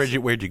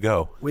where'd you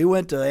go? We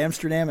went to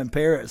Amsterdam and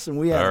Paris, and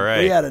we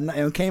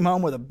came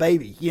home with a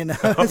baby.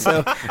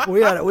 So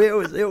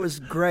it was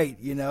great.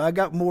 I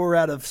got more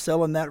out of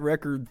selling that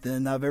record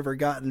than I've ever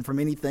gotten from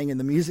anything in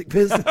the music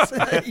business.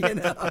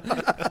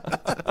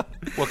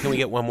 Well, can we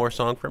get one more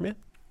song from you?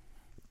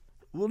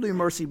 We'll do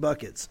Mercy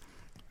Buckets.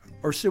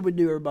 Or should we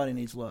do Everybody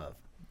Needs Love?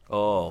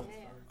 Oh.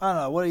 I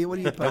don't know. What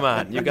do you Come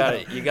on, you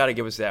got to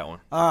give us that one.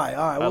 All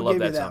right. We'll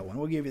give you that one.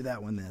 We'll give you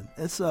that one then.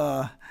 It's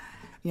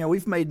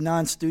we've made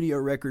non-studio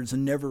records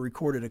and never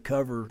recorded a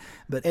cover,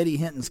 but Eddie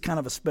Hinton's kind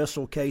of a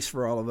special case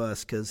for all of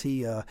us because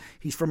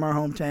he's from our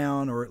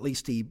hometown, or at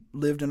least he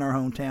lived in our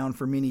hometown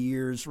for many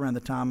years around the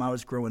time I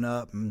was growing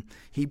up, and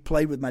he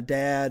played with my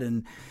dad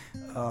and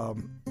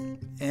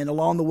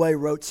along the way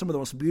wrote some of the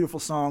most beautiful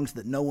songs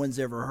that no one's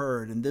ever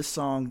heard. And this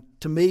song,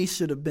 to me,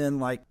 should have been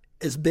like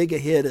as big a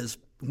hit as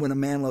When a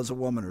Man Loves a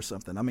Woman or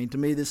something. I mean, to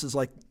me, this is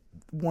like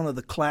one of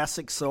the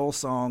classic soul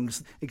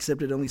songs,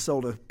 except it only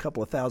sold a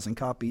couple of thousand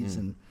copies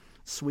in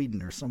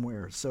Sweden or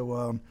somewhere.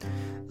 So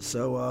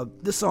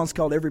this song's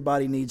called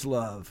Everybody Needs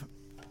Love.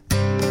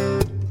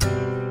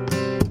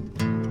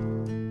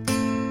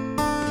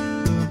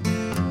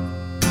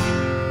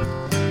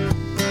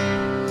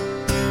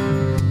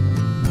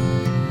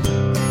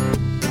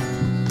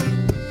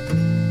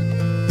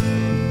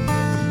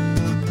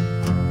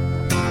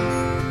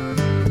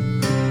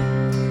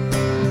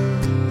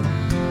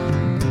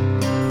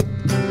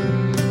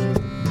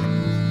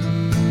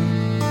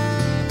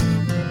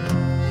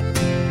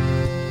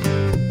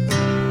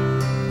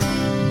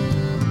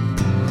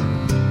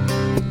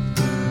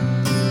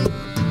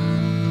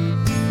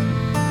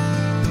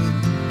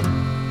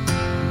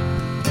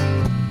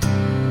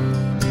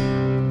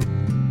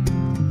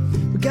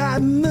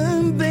 Got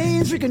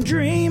moonbeams we can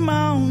dream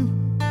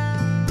on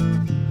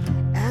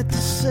at the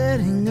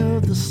setting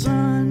of the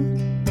sun,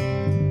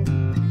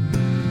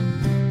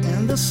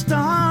 and the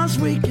stars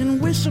we can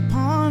wish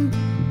upon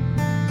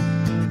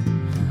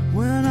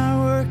when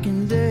our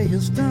working day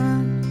is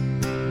done.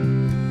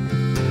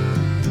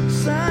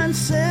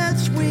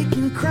 Sunsets we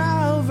can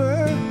cry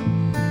over,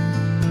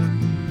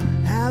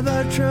 have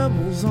our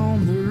troubles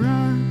on the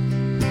run.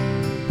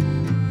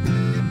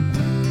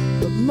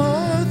 But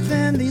more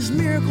than these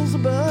miracles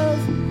above,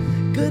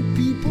 good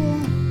people,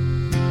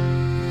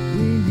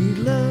 we need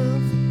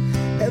love.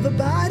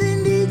 Everybody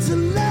needs a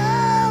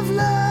love,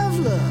 love,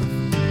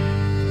 love.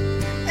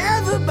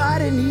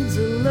 Everybody needs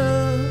a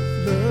love,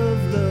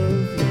 love,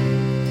 love,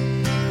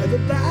 love.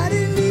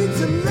 Everybody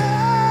needs a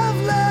love,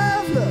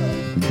 love, love.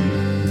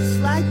 Just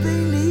like they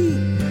need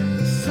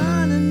the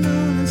sun and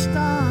moon and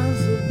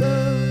stars above.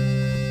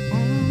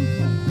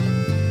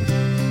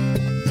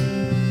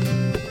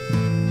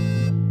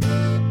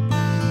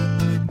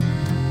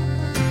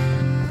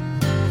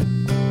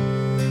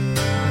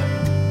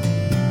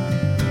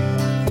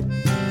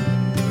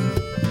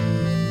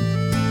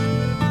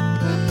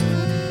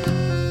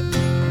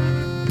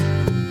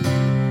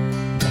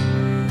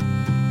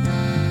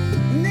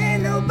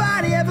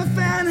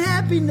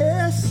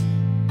 Happiness,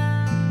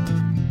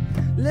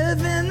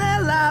 living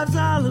their lives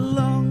all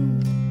alone.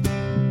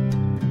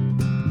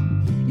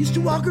 Used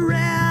to walk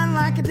around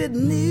like I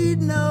didn't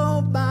need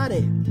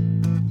nobody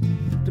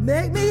to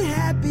make me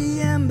happy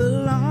and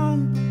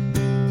belong.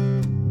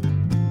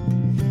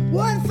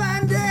 One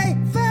fine day,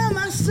 found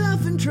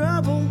myself in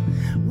trouble,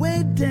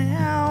 way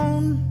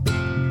down,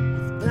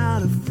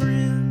 without a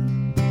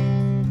friend.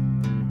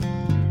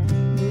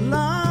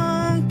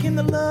 Along came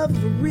the love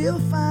of a real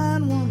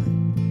fine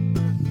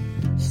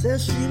woman,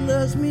 says she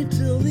loves me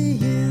till the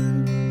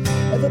end.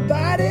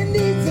 Everybody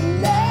needs a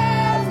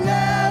love,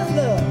 love,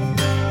 love.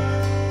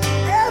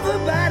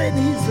 Everybody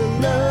needs a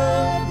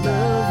love,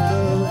 love,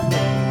 love,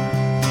 love.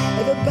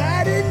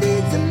 Everybody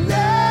needs a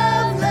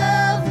love,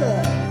 love,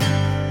 love.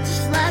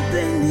 Just like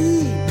they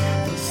need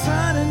the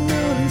sun and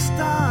moon and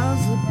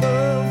stars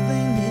above,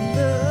 they need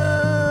love.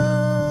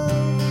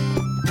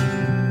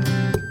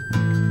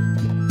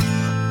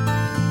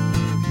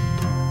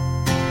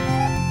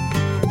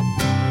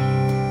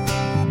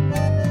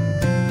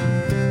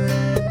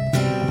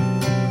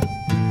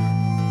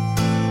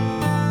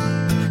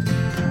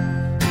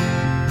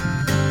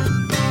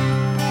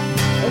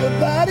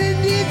 Everybody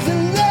needs a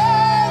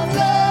love,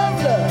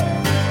 love, love.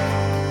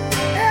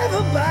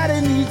 Everybody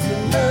needs a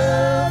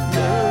love,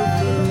 love,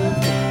 love,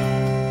 love.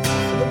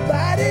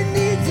 Everybody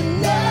needs a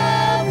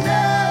love,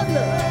 love,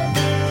 love.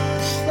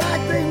 Just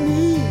like they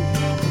need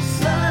the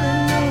sun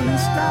and moon and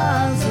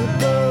stars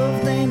above,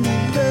 they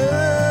need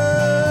love.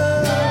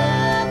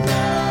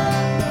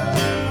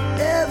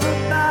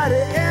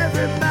 Everybody,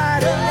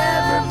 everybody,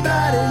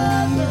 everybody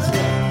needs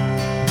love.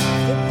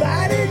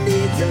 Everybody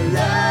needs a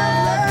love.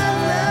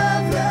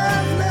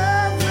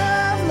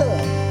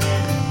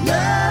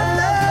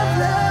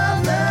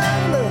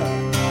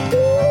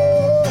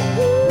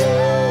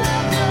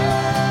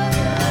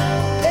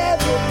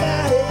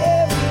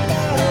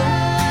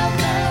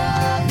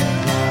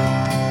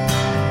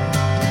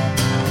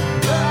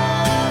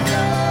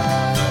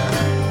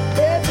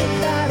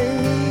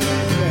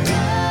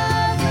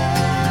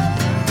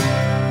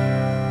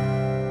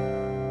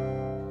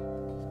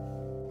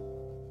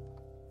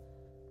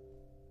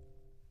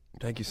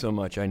 Thank you so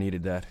much. I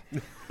needed that.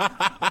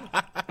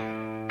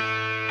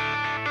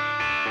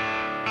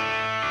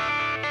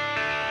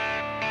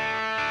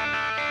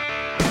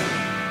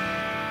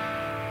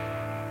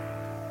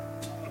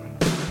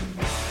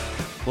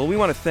 Well, we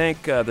want to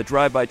thank the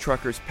Drive-By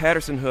Truckers,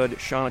 Patterson Hood,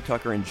 Shauna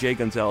Tucker, and Jay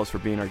Gonzalez for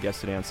being our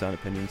guests today on Sound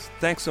Opinions.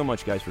 Thanks so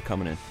much, guys, for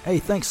coming in. Hey,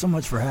 thanks so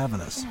much for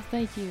having us. Oh,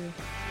 thank you.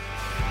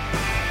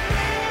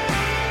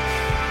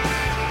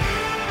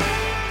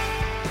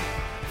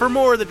 For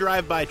more of the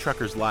Drive-By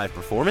Truckers live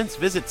performance,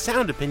 visit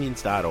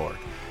soundopinions.org.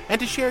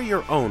 And to share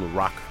your own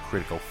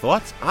rock-critical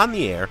thoughts on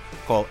the air,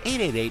 call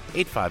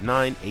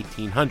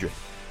 888-859-1800.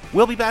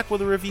 We'll be back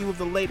with a review of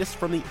the latest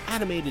from the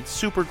animated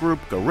supergroup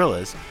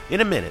Gorillaz in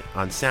a minute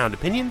on Sound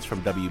Opinions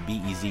from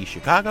WBEZ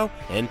Chicago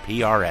and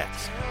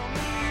PRX.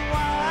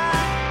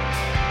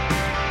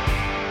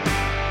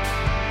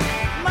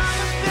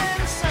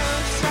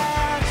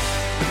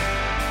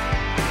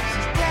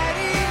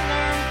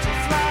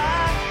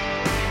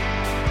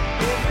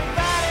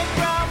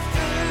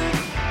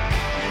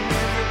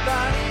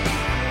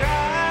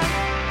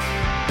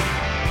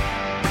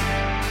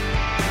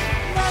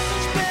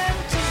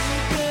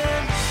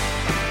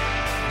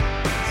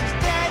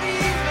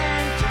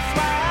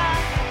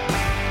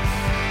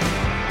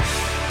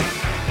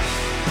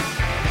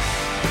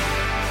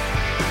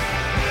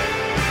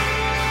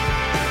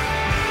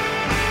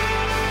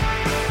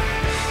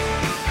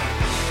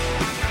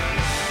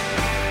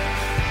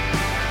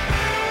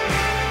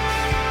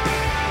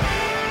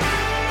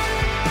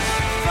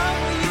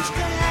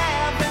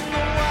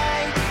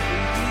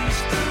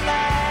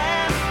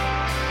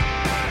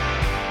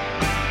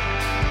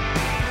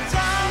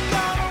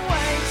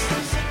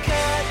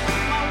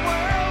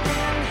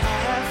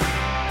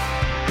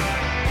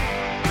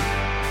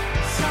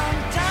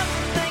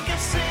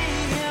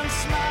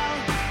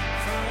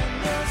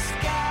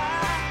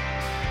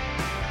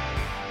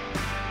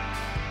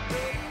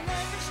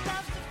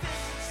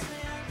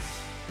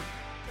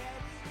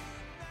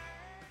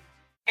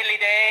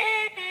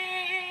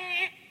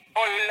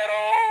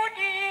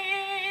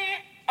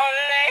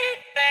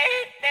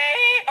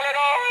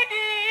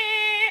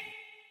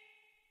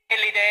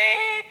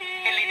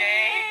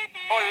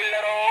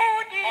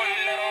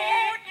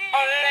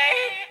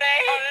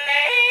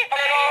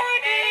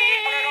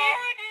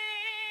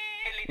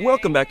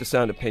 Welcome back to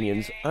Sound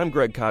Opinions. I'm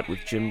Greg Cott with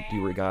Jim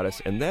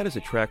DeRogatis, and that is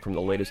a track from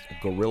the latest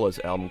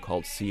Gorillaz album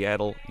called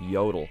Seattle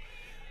Yodel.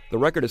 The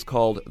record is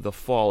called The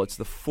Fall. It's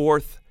the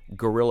fourth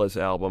Gorillaz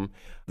album.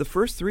 The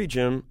first three,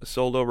 Jim,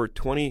 sold over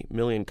 20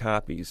 million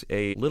copies,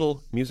 a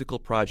little musical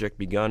project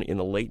begun in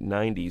the late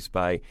 90s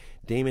by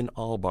Damon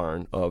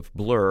Albarn of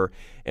Blur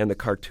and the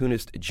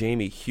cartoonist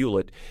Jamie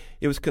Hewlett.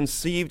 It was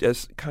conceived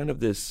as kind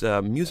of this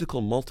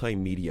musical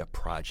multimedia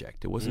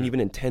project. It wasn't even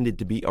intended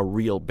to be a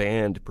real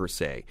band, per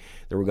se.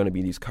 There were going to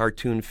be these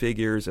cartoon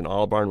figures, and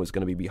Albarn was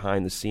going to be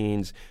behind the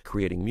scenes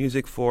creating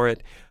music for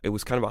it. It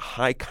was kind of a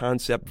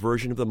high-concept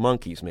version of the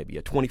Monkees, maybe,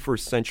 a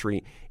 21st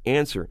century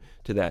answer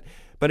to that.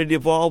 But it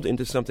evolved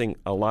into something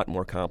a lot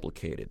more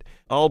complicated.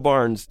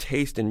 Albarn's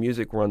taste in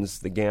music runs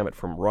the gamut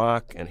from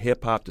rock and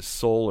hip-hop to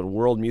soul and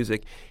world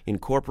music. He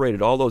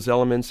incorporated all those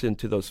elements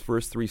into those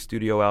first three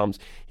studio albums.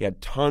 He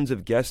had tons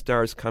of guest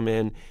stars come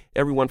in,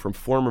 everyone from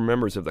former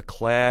members of The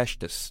Clash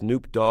to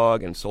Snoop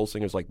Dogg and soul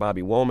singers like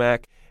Bobby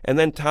Womack, and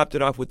then topped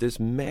it off with this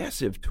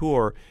massive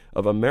tour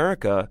of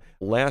America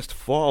last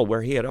fall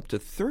where he had up to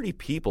 30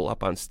 people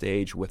up on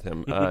stage with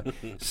him.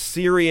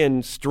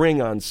 Syrian string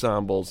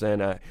ensembles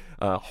and a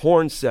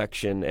horn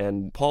section,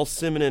 and Paul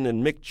Simonon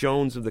and Mick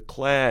Jones of The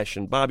Clash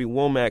and Bobby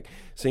Womack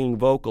singing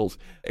vocals.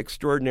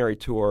 Extraordinary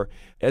tour.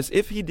 As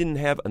if he didn't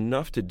have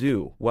enough to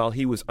do while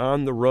he was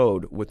on the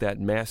road with that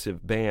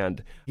massive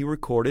band, he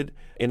recorded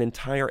an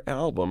entire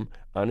album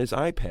on his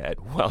iPad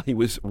while he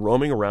was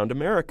roaming around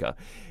America.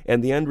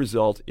 And the end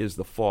result is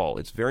The Fall.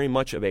 It's very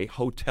much of a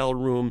hotel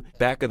room,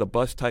 back of the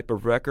bus type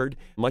of record,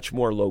 much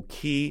more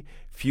low-key,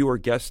 fewer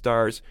guest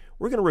stars.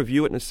 We're going to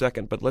review it in a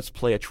second, but let's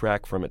play a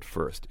track from it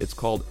first. It's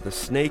called The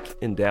Snake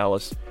in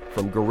Dallas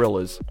from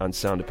Gorillaz on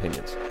Sound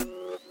Opinions.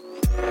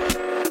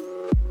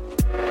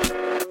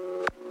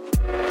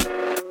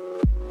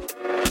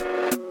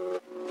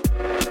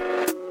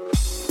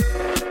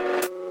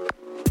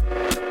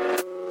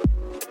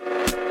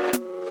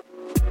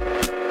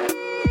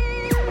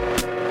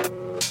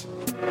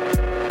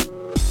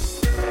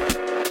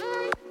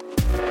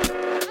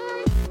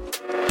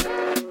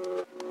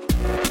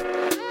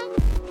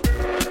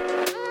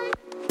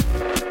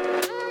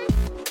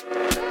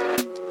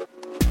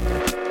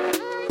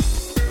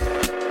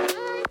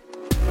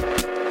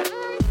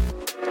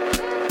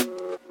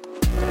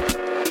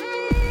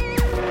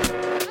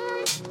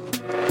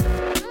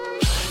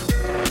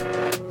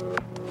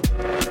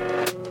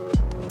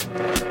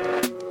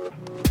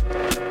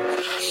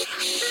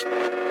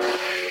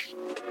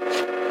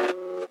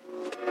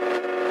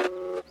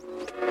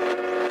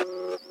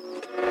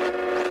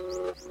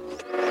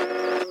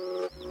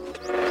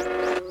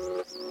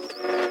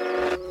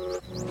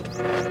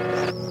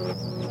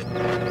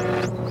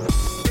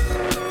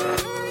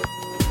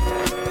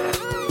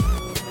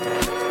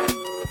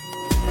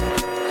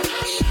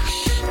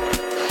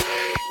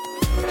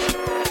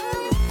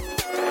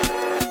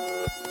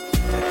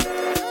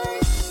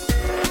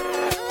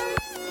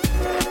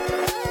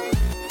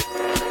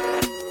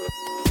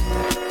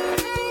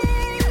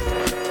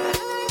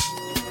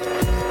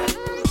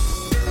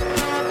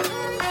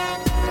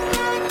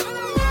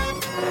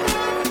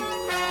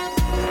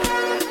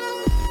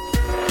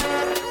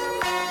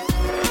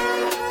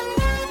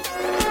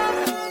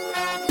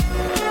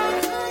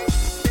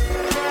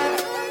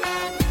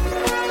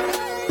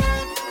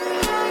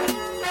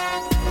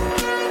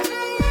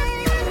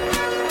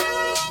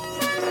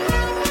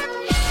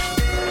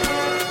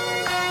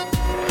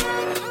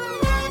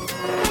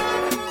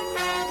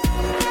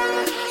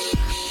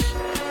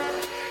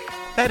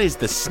 That is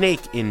The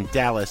Snake in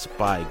Dallas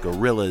by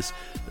Gorillaz.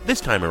 This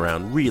time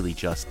around, really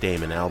just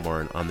Damon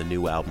Albarn on the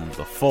new album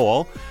The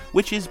Fall,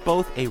 which is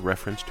both a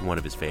reference to one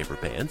of his favorite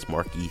bands,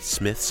 Mark E.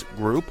 Smith's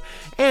group,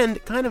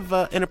 and kind of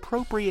an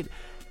appropriate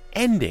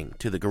ending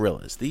to the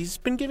Gorillaz. He's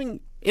been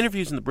giving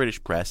interviews in the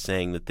British press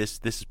saying that this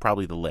is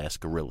probably the last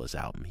Gorillaz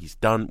album. He's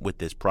done with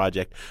this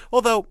project,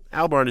 although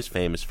Albarn is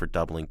famous for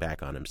doubling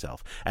back on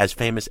himself, as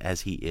famous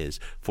as he is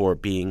for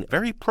being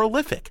very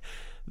prolific.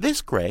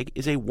 This, Greg,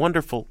 is a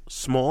wonderful,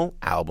 small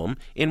album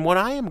in what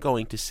I am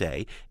going to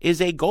say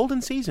is a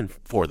golden season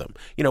for them.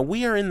 You know,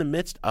 we are in the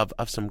midst of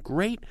some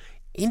great,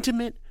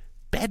 intimate,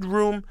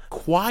 bedroom,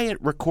 quiet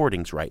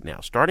recordings right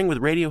now, starting with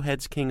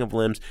Radiohead's King of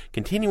Limbs,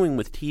 continuing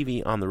with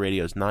TV on the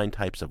Radio's 9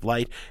 Types of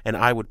Light, and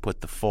I would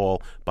put The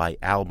Fall by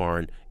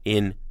Albarn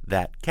in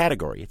that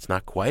category. It's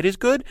not quite as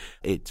good.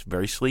 It's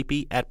very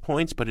sleepy at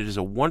points, but it is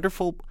a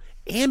wonderful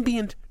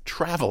ambient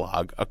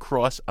travelogue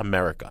across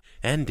America.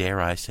 And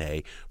dare I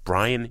say,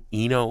 Brian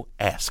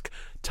Eno-esque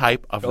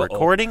type of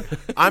recording.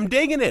 I'm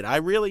digging it. I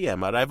really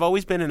am. I've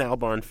always been an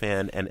Albarn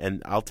fan,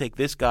 and I'll take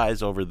this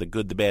guy's over The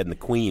Good, the Bad, and the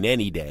Queen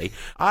any day.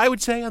 I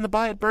would say on the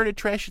buy it, burn it,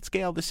 trash it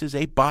scale, this is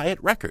a buy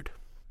it record.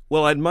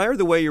 Well, I admire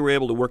the way you were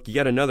able to work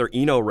yet another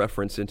Eno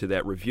reference into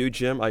that review,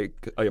 Jim. I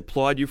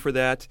applaud you for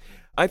that.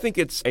 I think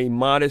it's a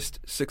modest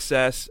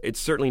success. It's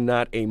certainly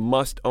not a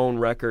must-own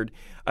record.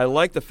 I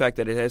like the fact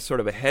that it has sort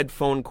of a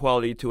headphone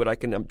quality to it. I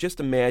can just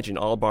imagine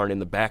Albarn in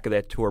the back of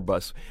that tour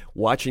bus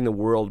watching the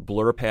world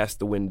blur past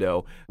the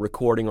window,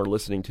 recording or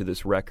listening to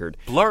this record.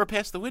 Blur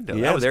past the window.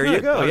 Yeah, there good.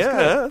 You go.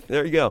 Yeah,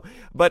 there you go.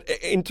 But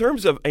in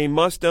terms of a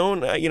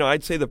must-own,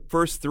 I'd say the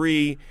first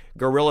 3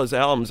 Gorillaz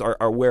albums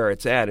are where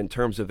it's at in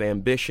terms of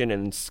ambition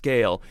and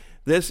scale.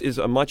 This is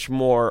a much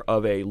more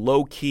of a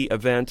low-key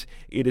event.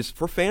 It is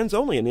for fans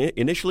only, and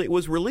initially it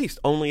was released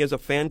only as a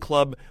fan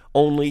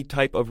club-only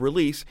type of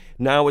release.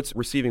 Now it's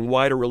receiving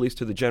wider release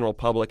to the general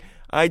public.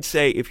 I'd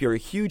say if you're a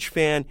huge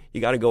fan, you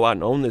got to go out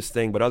and own this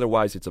thing, but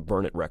otherwise it's a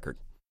burn-it record.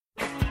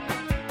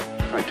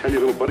 I tell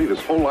you, little buddy,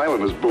 this whole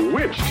island is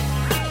bewitched.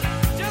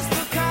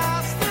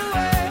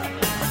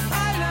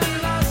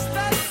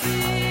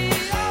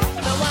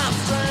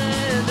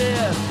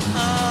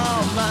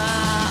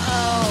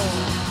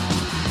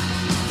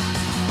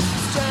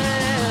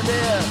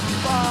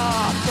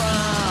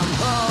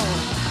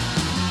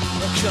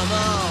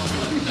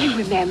 You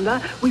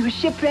remember, we were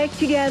shipwrecked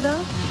together.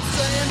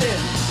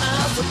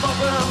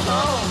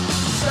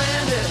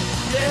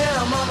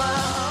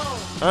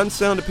 On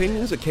Sound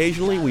Opinions,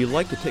 occasionally we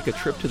like to take a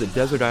trip to the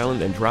desert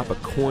island and drop a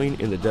coin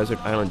in the desert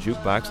island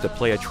jukebox to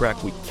play a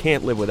track we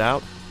can't live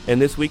without.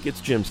 And this week it's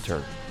Jim's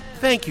turn.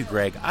 Thank you,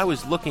 Greg. I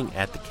was looking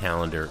at the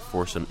calendar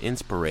for some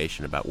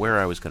inspiration about where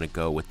I was going to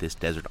go with this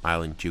desert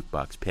island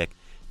jukebox pick.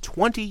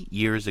 20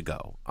 years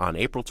ago, on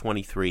April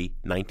 23,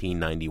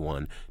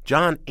 1991,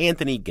 John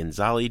Anthony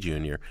Gonzalez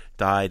Jr.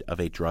 died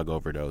of a drug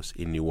overdose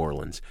in New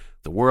Orleans.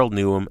 The world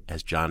knew him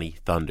as Johnny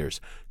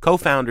Thunders,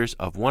 co-founders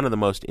of one of the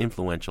most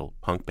influential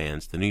punk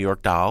bands, the New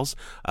York Dolls,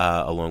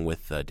 along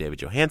with David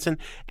Johansen,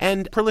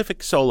 and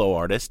prolific solo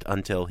artist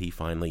until he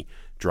finally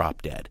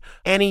dropped dead.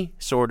 Any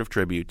sort of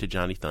tribute to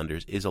Johnny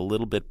Thunders is a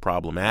little bit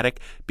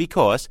problematic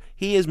because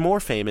he is more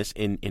famous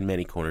in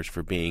many corners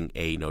for being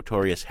a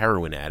notorious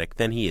heroin addict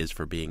than he is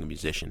for being a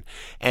musician.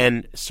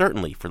 And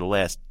certainly for the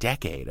last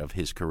decade of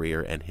his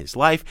career and his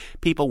life,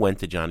 people went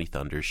to Johnny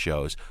Thunders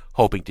shows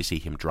hoping to see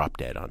him drop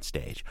dead on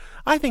stage.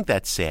 I think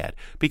that's sad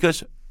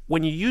because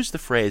when you use the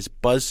phrase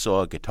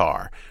buzzsaw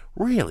guitar,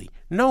 really,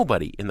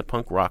 nobody in the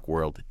punk rock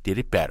world did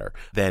it better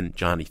than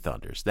Johnny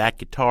Thunders. That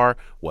guitar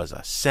was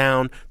a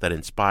sound that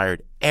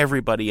inspired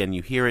everybody, and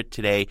you hear it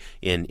today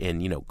in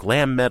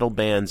glam metal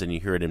bands, and you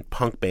hear it in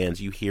punk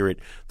bands. You hear it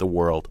the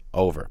world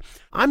over.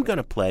 I'm going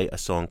to play a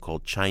song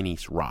called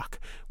Chinese Rock,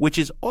 which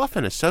is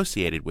often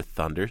associated with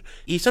Thunders.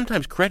 He's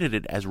sometimes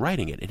credited as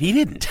writing it, and he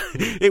didn't.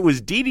 It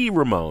was Dee Dee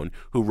Ramone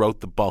who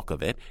wrote the bulk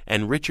of it,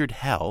 and Richard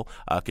Hell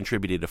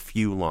contributed a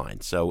few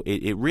lines. So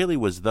it really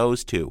was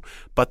those two.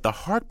 But the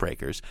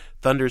Heartbreakers,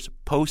 Thunders'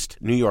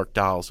 post-New York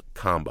Dolls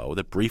combo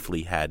that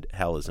briefly had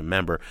Hell as a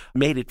member,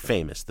 made it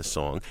famous, the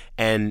song,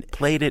 and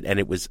played it, and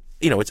it was,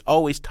 it's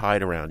always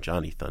tied around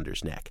Johnny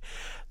Thunders' neck.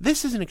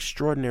 This is an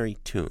extraordinary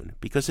tune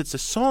because it's a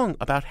song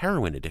about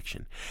heroin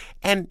addiction,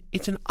 and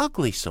it's an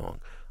ugly song.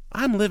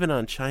 I'm living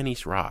on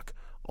Chinese rock.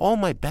 All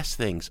my best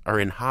things are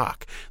in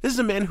hock. This is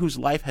a man whose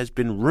life has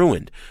been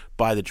ruined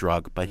by the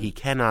drug, but he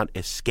cannot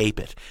escape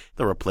it.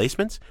 The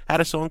Replacements had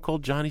a song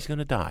called Johnny's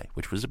Gonna Die,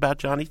 which was about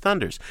Johnny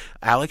Thunders.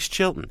 Alex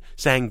Chilton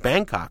sang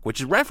Bangkok,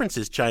 which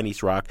references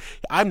Chinese rock.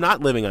 I'm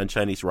not living on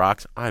Chinese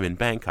rocks. I'm in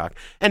Bangkok.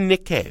 And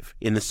Nick Cave,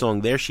 in the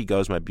song There She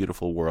Goes, My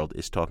Beautiful World,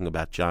 is talking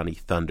about Johnny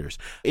Thunders.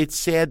 It's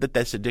sad that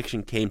this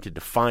addiction came to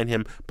define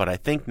him, but I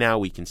think now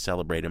we can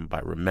celebrate him by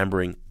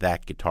remembering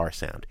that guitar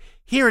sound.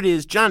 Here it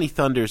is, Johnny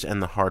Thunders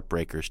and the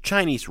Heartbreakers,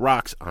 Chinese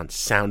Rocks on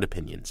Sound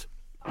Opinions.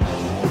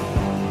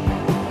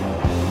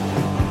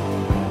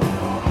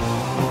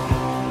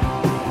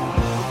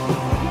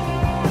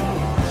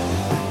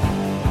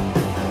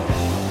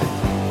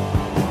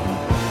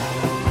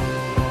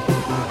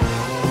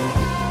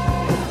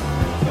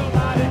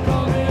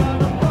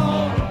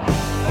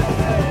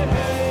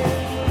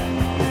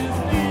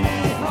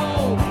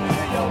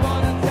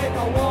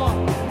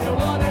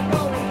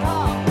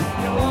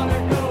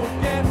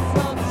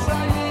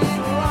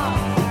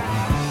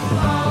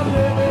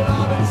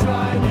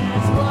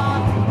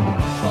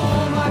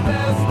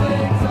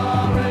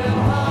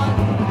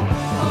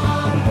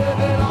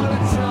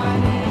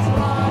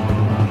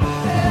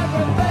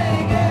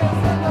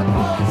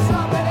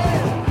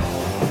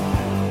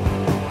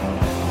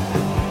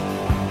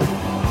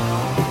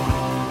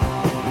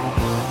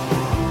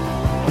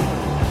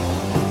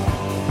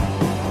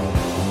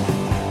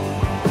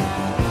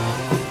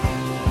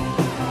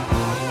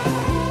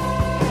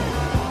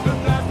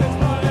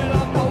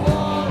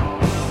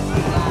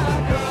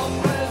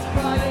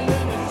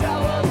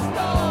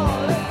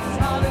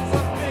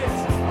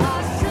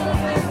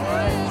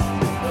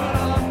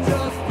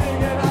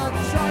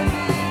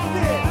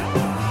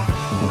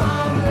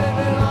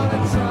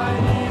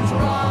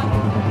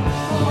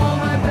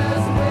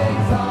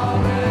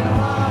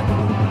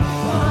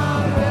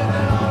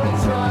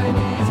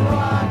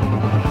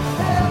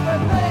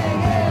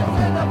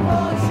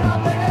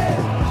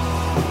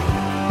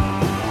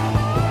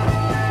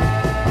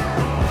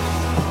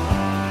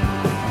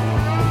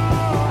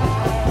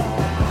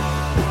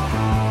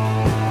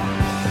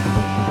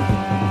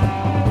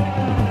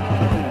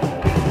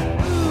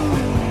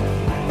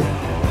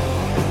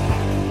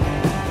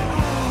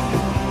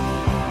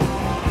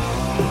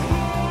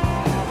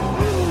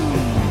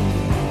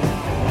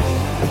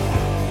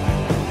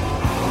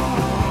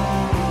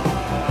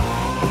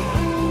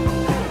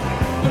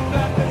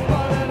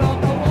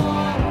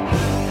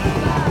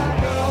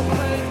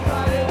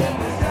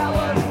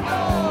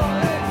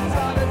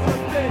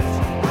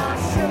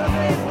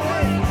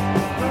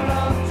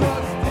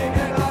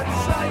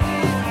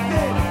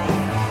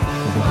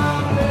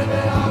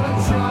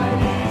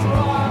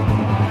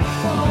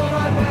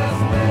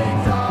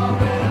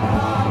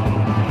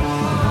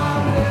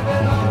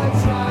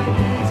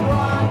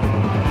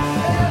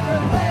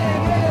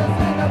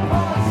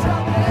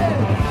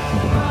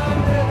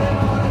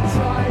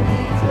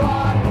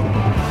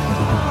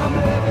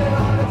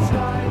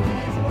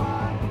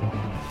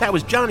 That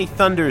was Johnny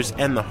Thunders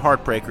and the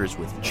Heartbreakers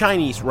with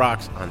Chinese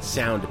Rocks on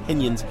Sound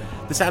Opinions.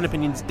 The Sound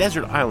Opinions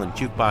Desert Island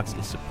Jukebox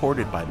is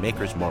supported by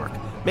Maker's Mark.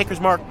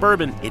 Maker's Mark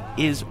Bourbon, it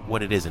is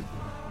what it isn't.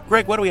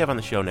 Greg, what do we have on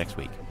the show next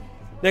week?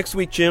 Next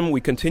week, Jim, we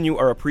continue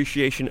our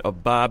appreciation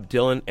of Bob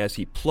Dylan as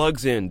he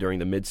plugs in during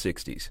the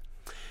mid-'60s.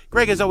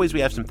 Greg, as always,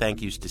 we have some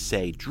thank yous to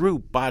say. Drew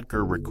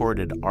Bodker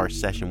recorded our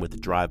session with the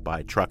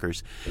Drive-By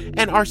Truckers.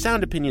 And our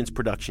Sound Opinions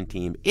production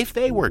team, if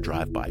they were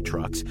drive-by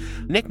trucks,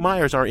 Nick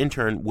Myers, our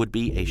intern, would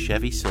be a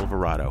Chevy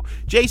Silverado.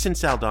 Jason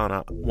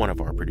Saldana, one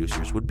of our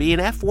producers, would be an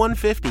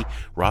F-150.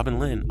 Robin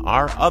Lynn,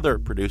 our other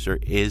producer,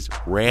 is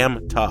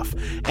Ram Tough.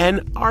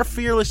 And our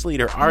fearless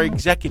leader, our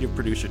executive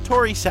producer,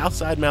 Tori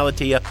Southside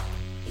Malatia,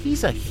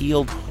 he's a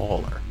heeled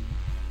hauler.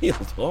 Heeled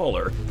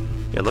hauler?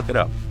 Yeah, look it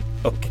up.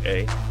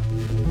 Okay.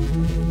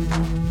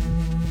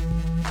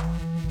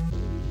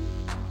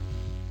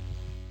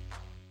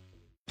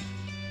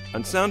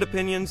 On Sound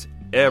Opinions,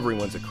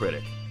 everyone's a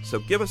critic. So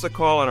give us a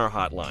call on our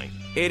hotline,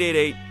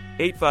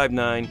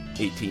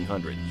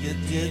 888-859-1800. You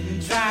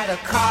didn't try to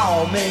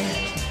call me.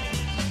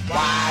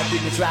 Why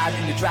didn't you try?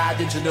 Didn't you try?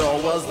 Didn't you know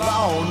I was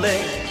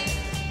lonely?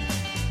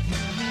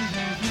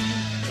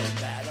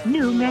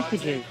 New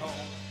messages.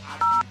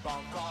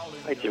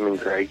 Hi, Jim and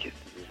Greg.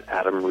 This is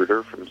Adam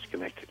Reuter from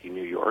Schenectady,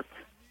 New York.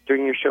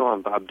 During your show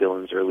on Bob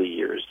Dylan's early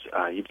years,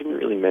 you didn't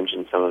really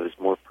mention some of his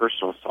more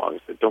personal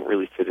songs that don't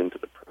really fit into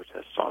the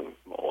protest song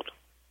mold.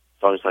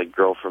 Songs like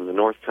Girl from the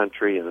North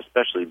Country and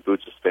especially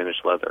Boots of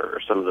Spanish Leather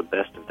are some of the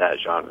best of that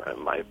genre,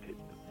 in my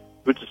opinion.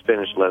 Boots of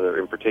Spanish Leather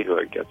in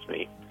particular gets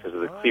me because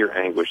of the clear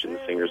anguish in the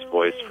singer's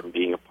voice from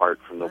being apart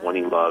from the one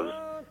he loves,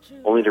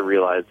 only to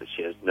realize that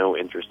she has no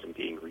interest in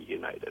being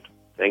reunited.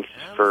 Thanks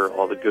for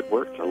all the good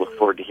work. I look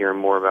forward to hearing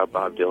more about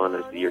Bob Dylan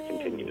as the year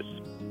continues.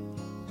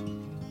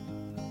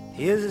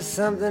 Here's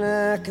something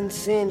I can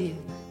send you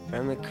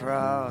from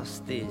across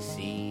the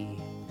sea,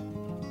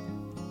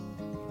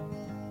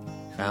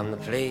 from the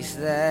place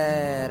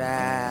that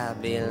I'll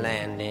be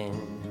landing.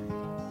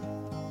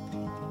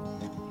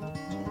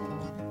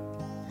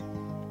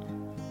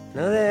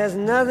 No, there's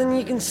nothing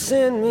you can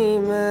send me,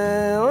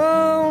 my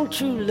own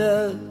true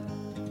love.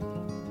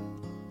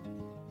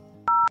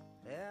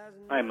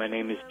 Hi, my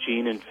name is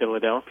Gene in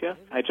Philadelphia.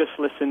 I just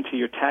listened to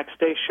your Tax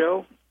Day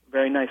show.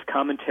 Very nice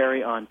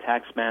commentary on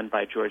Taxman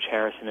by George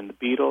Harrison and the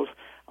Beatles.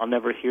 I'll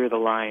never hear the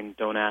line,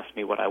 "Don't ask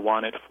me what I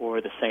want it for,"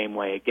 the same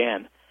way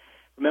again.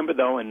 Remember,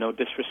 though, and no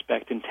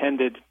disrespect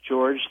intended,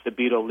 George, the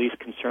Beatle least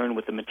concerned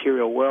with the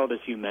material world,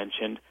 as you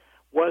mentioned,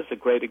 was a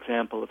great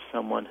example of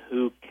someone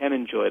who can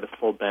enjoy the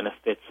full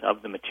benefits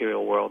of the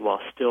material world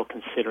while still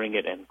considering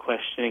it and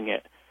questioning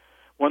it.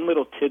 One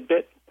little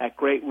tidbit, that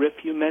great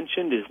riff you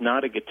mentioned is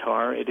not a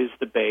guitar, it is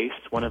the bass,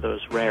 one of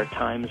those rare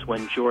times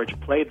when George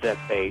played that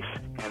bass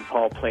and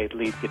Paul played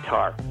lead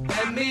guitar.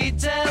 Let me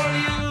tell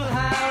you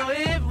how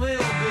it will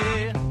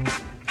be.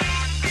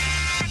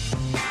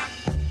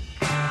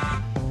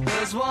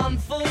 There's one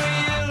for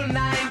you,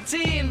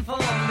 19 for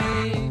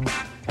me.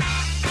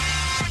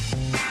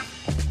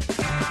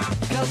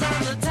 'Cause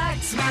I'm the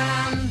tax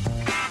man.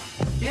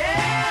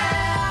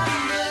 Yeah,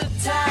 I'm the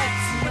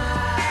tax man.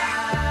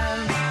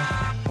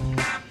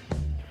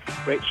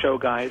 Great show,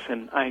 guys,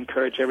 and I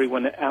encourage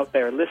everyone out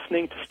there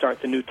listening to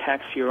start the new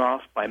tax year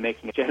off by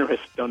making a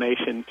generous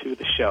donation to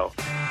the show.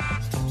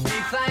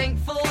 Be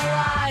thankful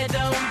I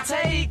don't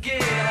take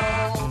it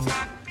all.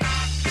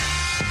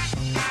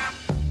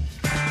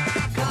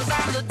 'Cause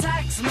I'm the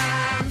tax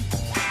man.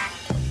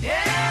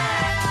 Yeah,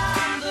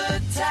 I'm the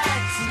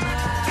tax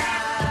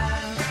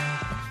man.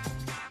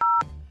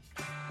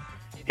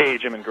 Hey,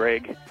 Jim and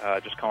Greg.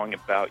 Just calling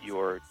about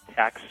your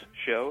tax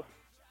show,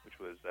 which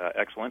was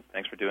excellent.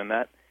 Thanks for doing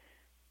that.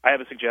 I have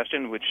a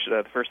suggestion, which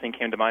the first thing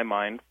came to my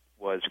mind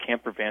was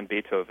Camper Van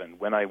Beethoven,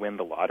 When I Win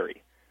the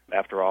Lottery.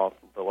 After all,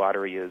 the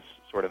lottery is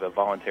sort of a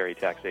voluntary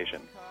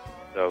taxation.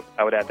 So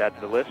I would add that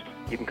to the list.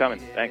 Keep them coming.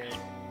 Thanks.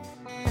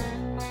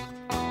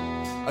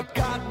 I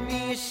got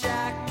me a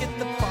shack at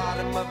the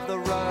bottom of the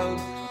road,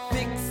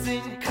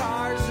 fixing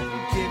cars and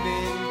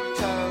giving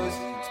toes,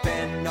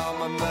 spend all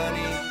my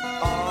money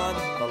on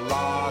the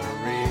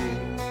lottery.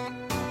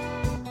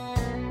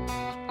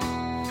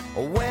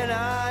 When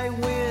I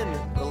win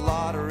the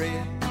lottery,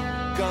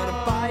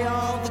 gonna buy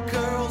all the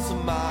girls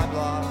in my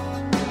block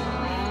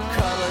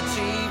color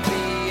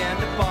TV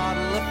and a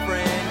bottle of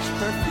French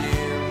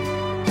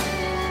perfume.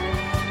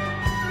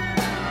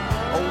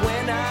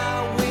 When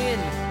I win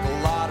the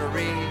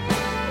lottery,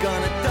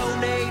 gonna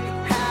donate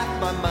half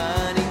my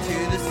money to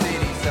the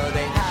city, so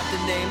they have to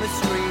name a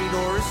street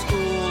or a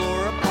school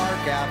or a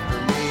park after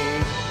me.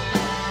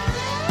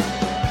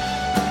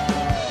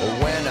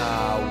 When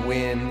I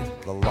win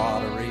the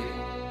lottery.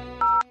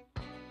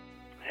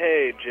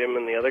 Hey, Jim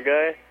and the other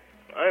guy.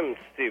 I'm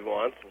Steve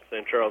Wantz from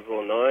St. Charles,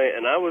 Illinois,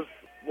 and I was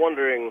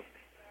wondering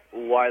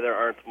why there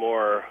aren't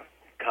more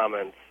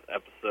comments,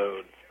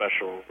 episodes,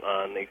 specials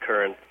on the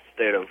current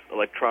state of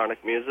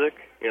electronic music.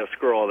 You know,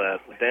 screw all that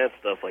dance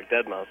stuff like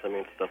Deadmau5. I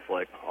mean, stuff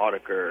like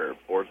Autiker,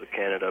 Boards of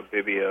Canada,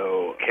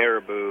 Bibio,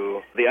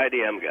 Caribou, the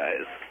IDM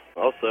guys.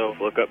 Also,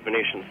 look up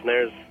Venetian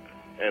Snares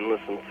and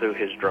listen to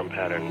his drum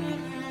patterns.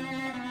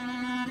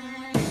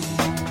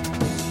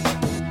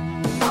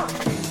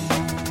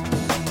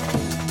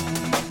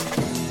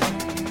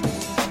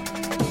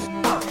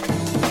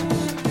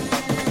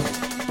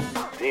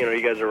 You know,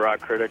 you guys are a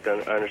rock critic, I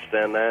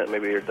understand that.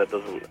 Maybe that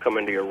doesn't come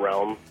into your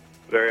realm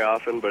very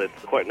often, but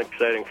it's quite an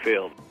exciting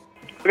field.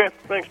 Okay,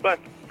 thanks, bye.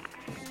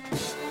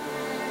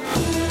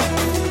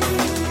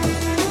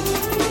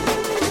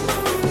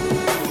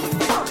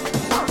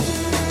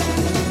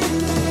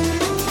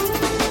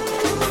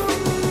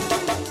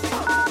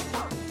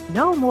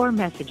 No more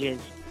messages.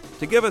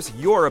 To give us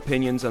your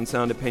opinions on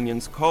Sound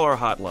Opinions, call our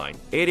hotline,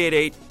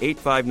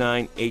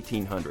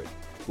 888-859-1800.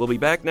 We'll be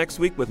back next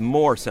week with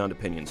more Sound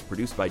Opinions,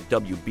 produced by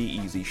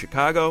WBEZ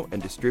Chicago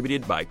and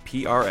distributed by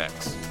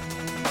PRX.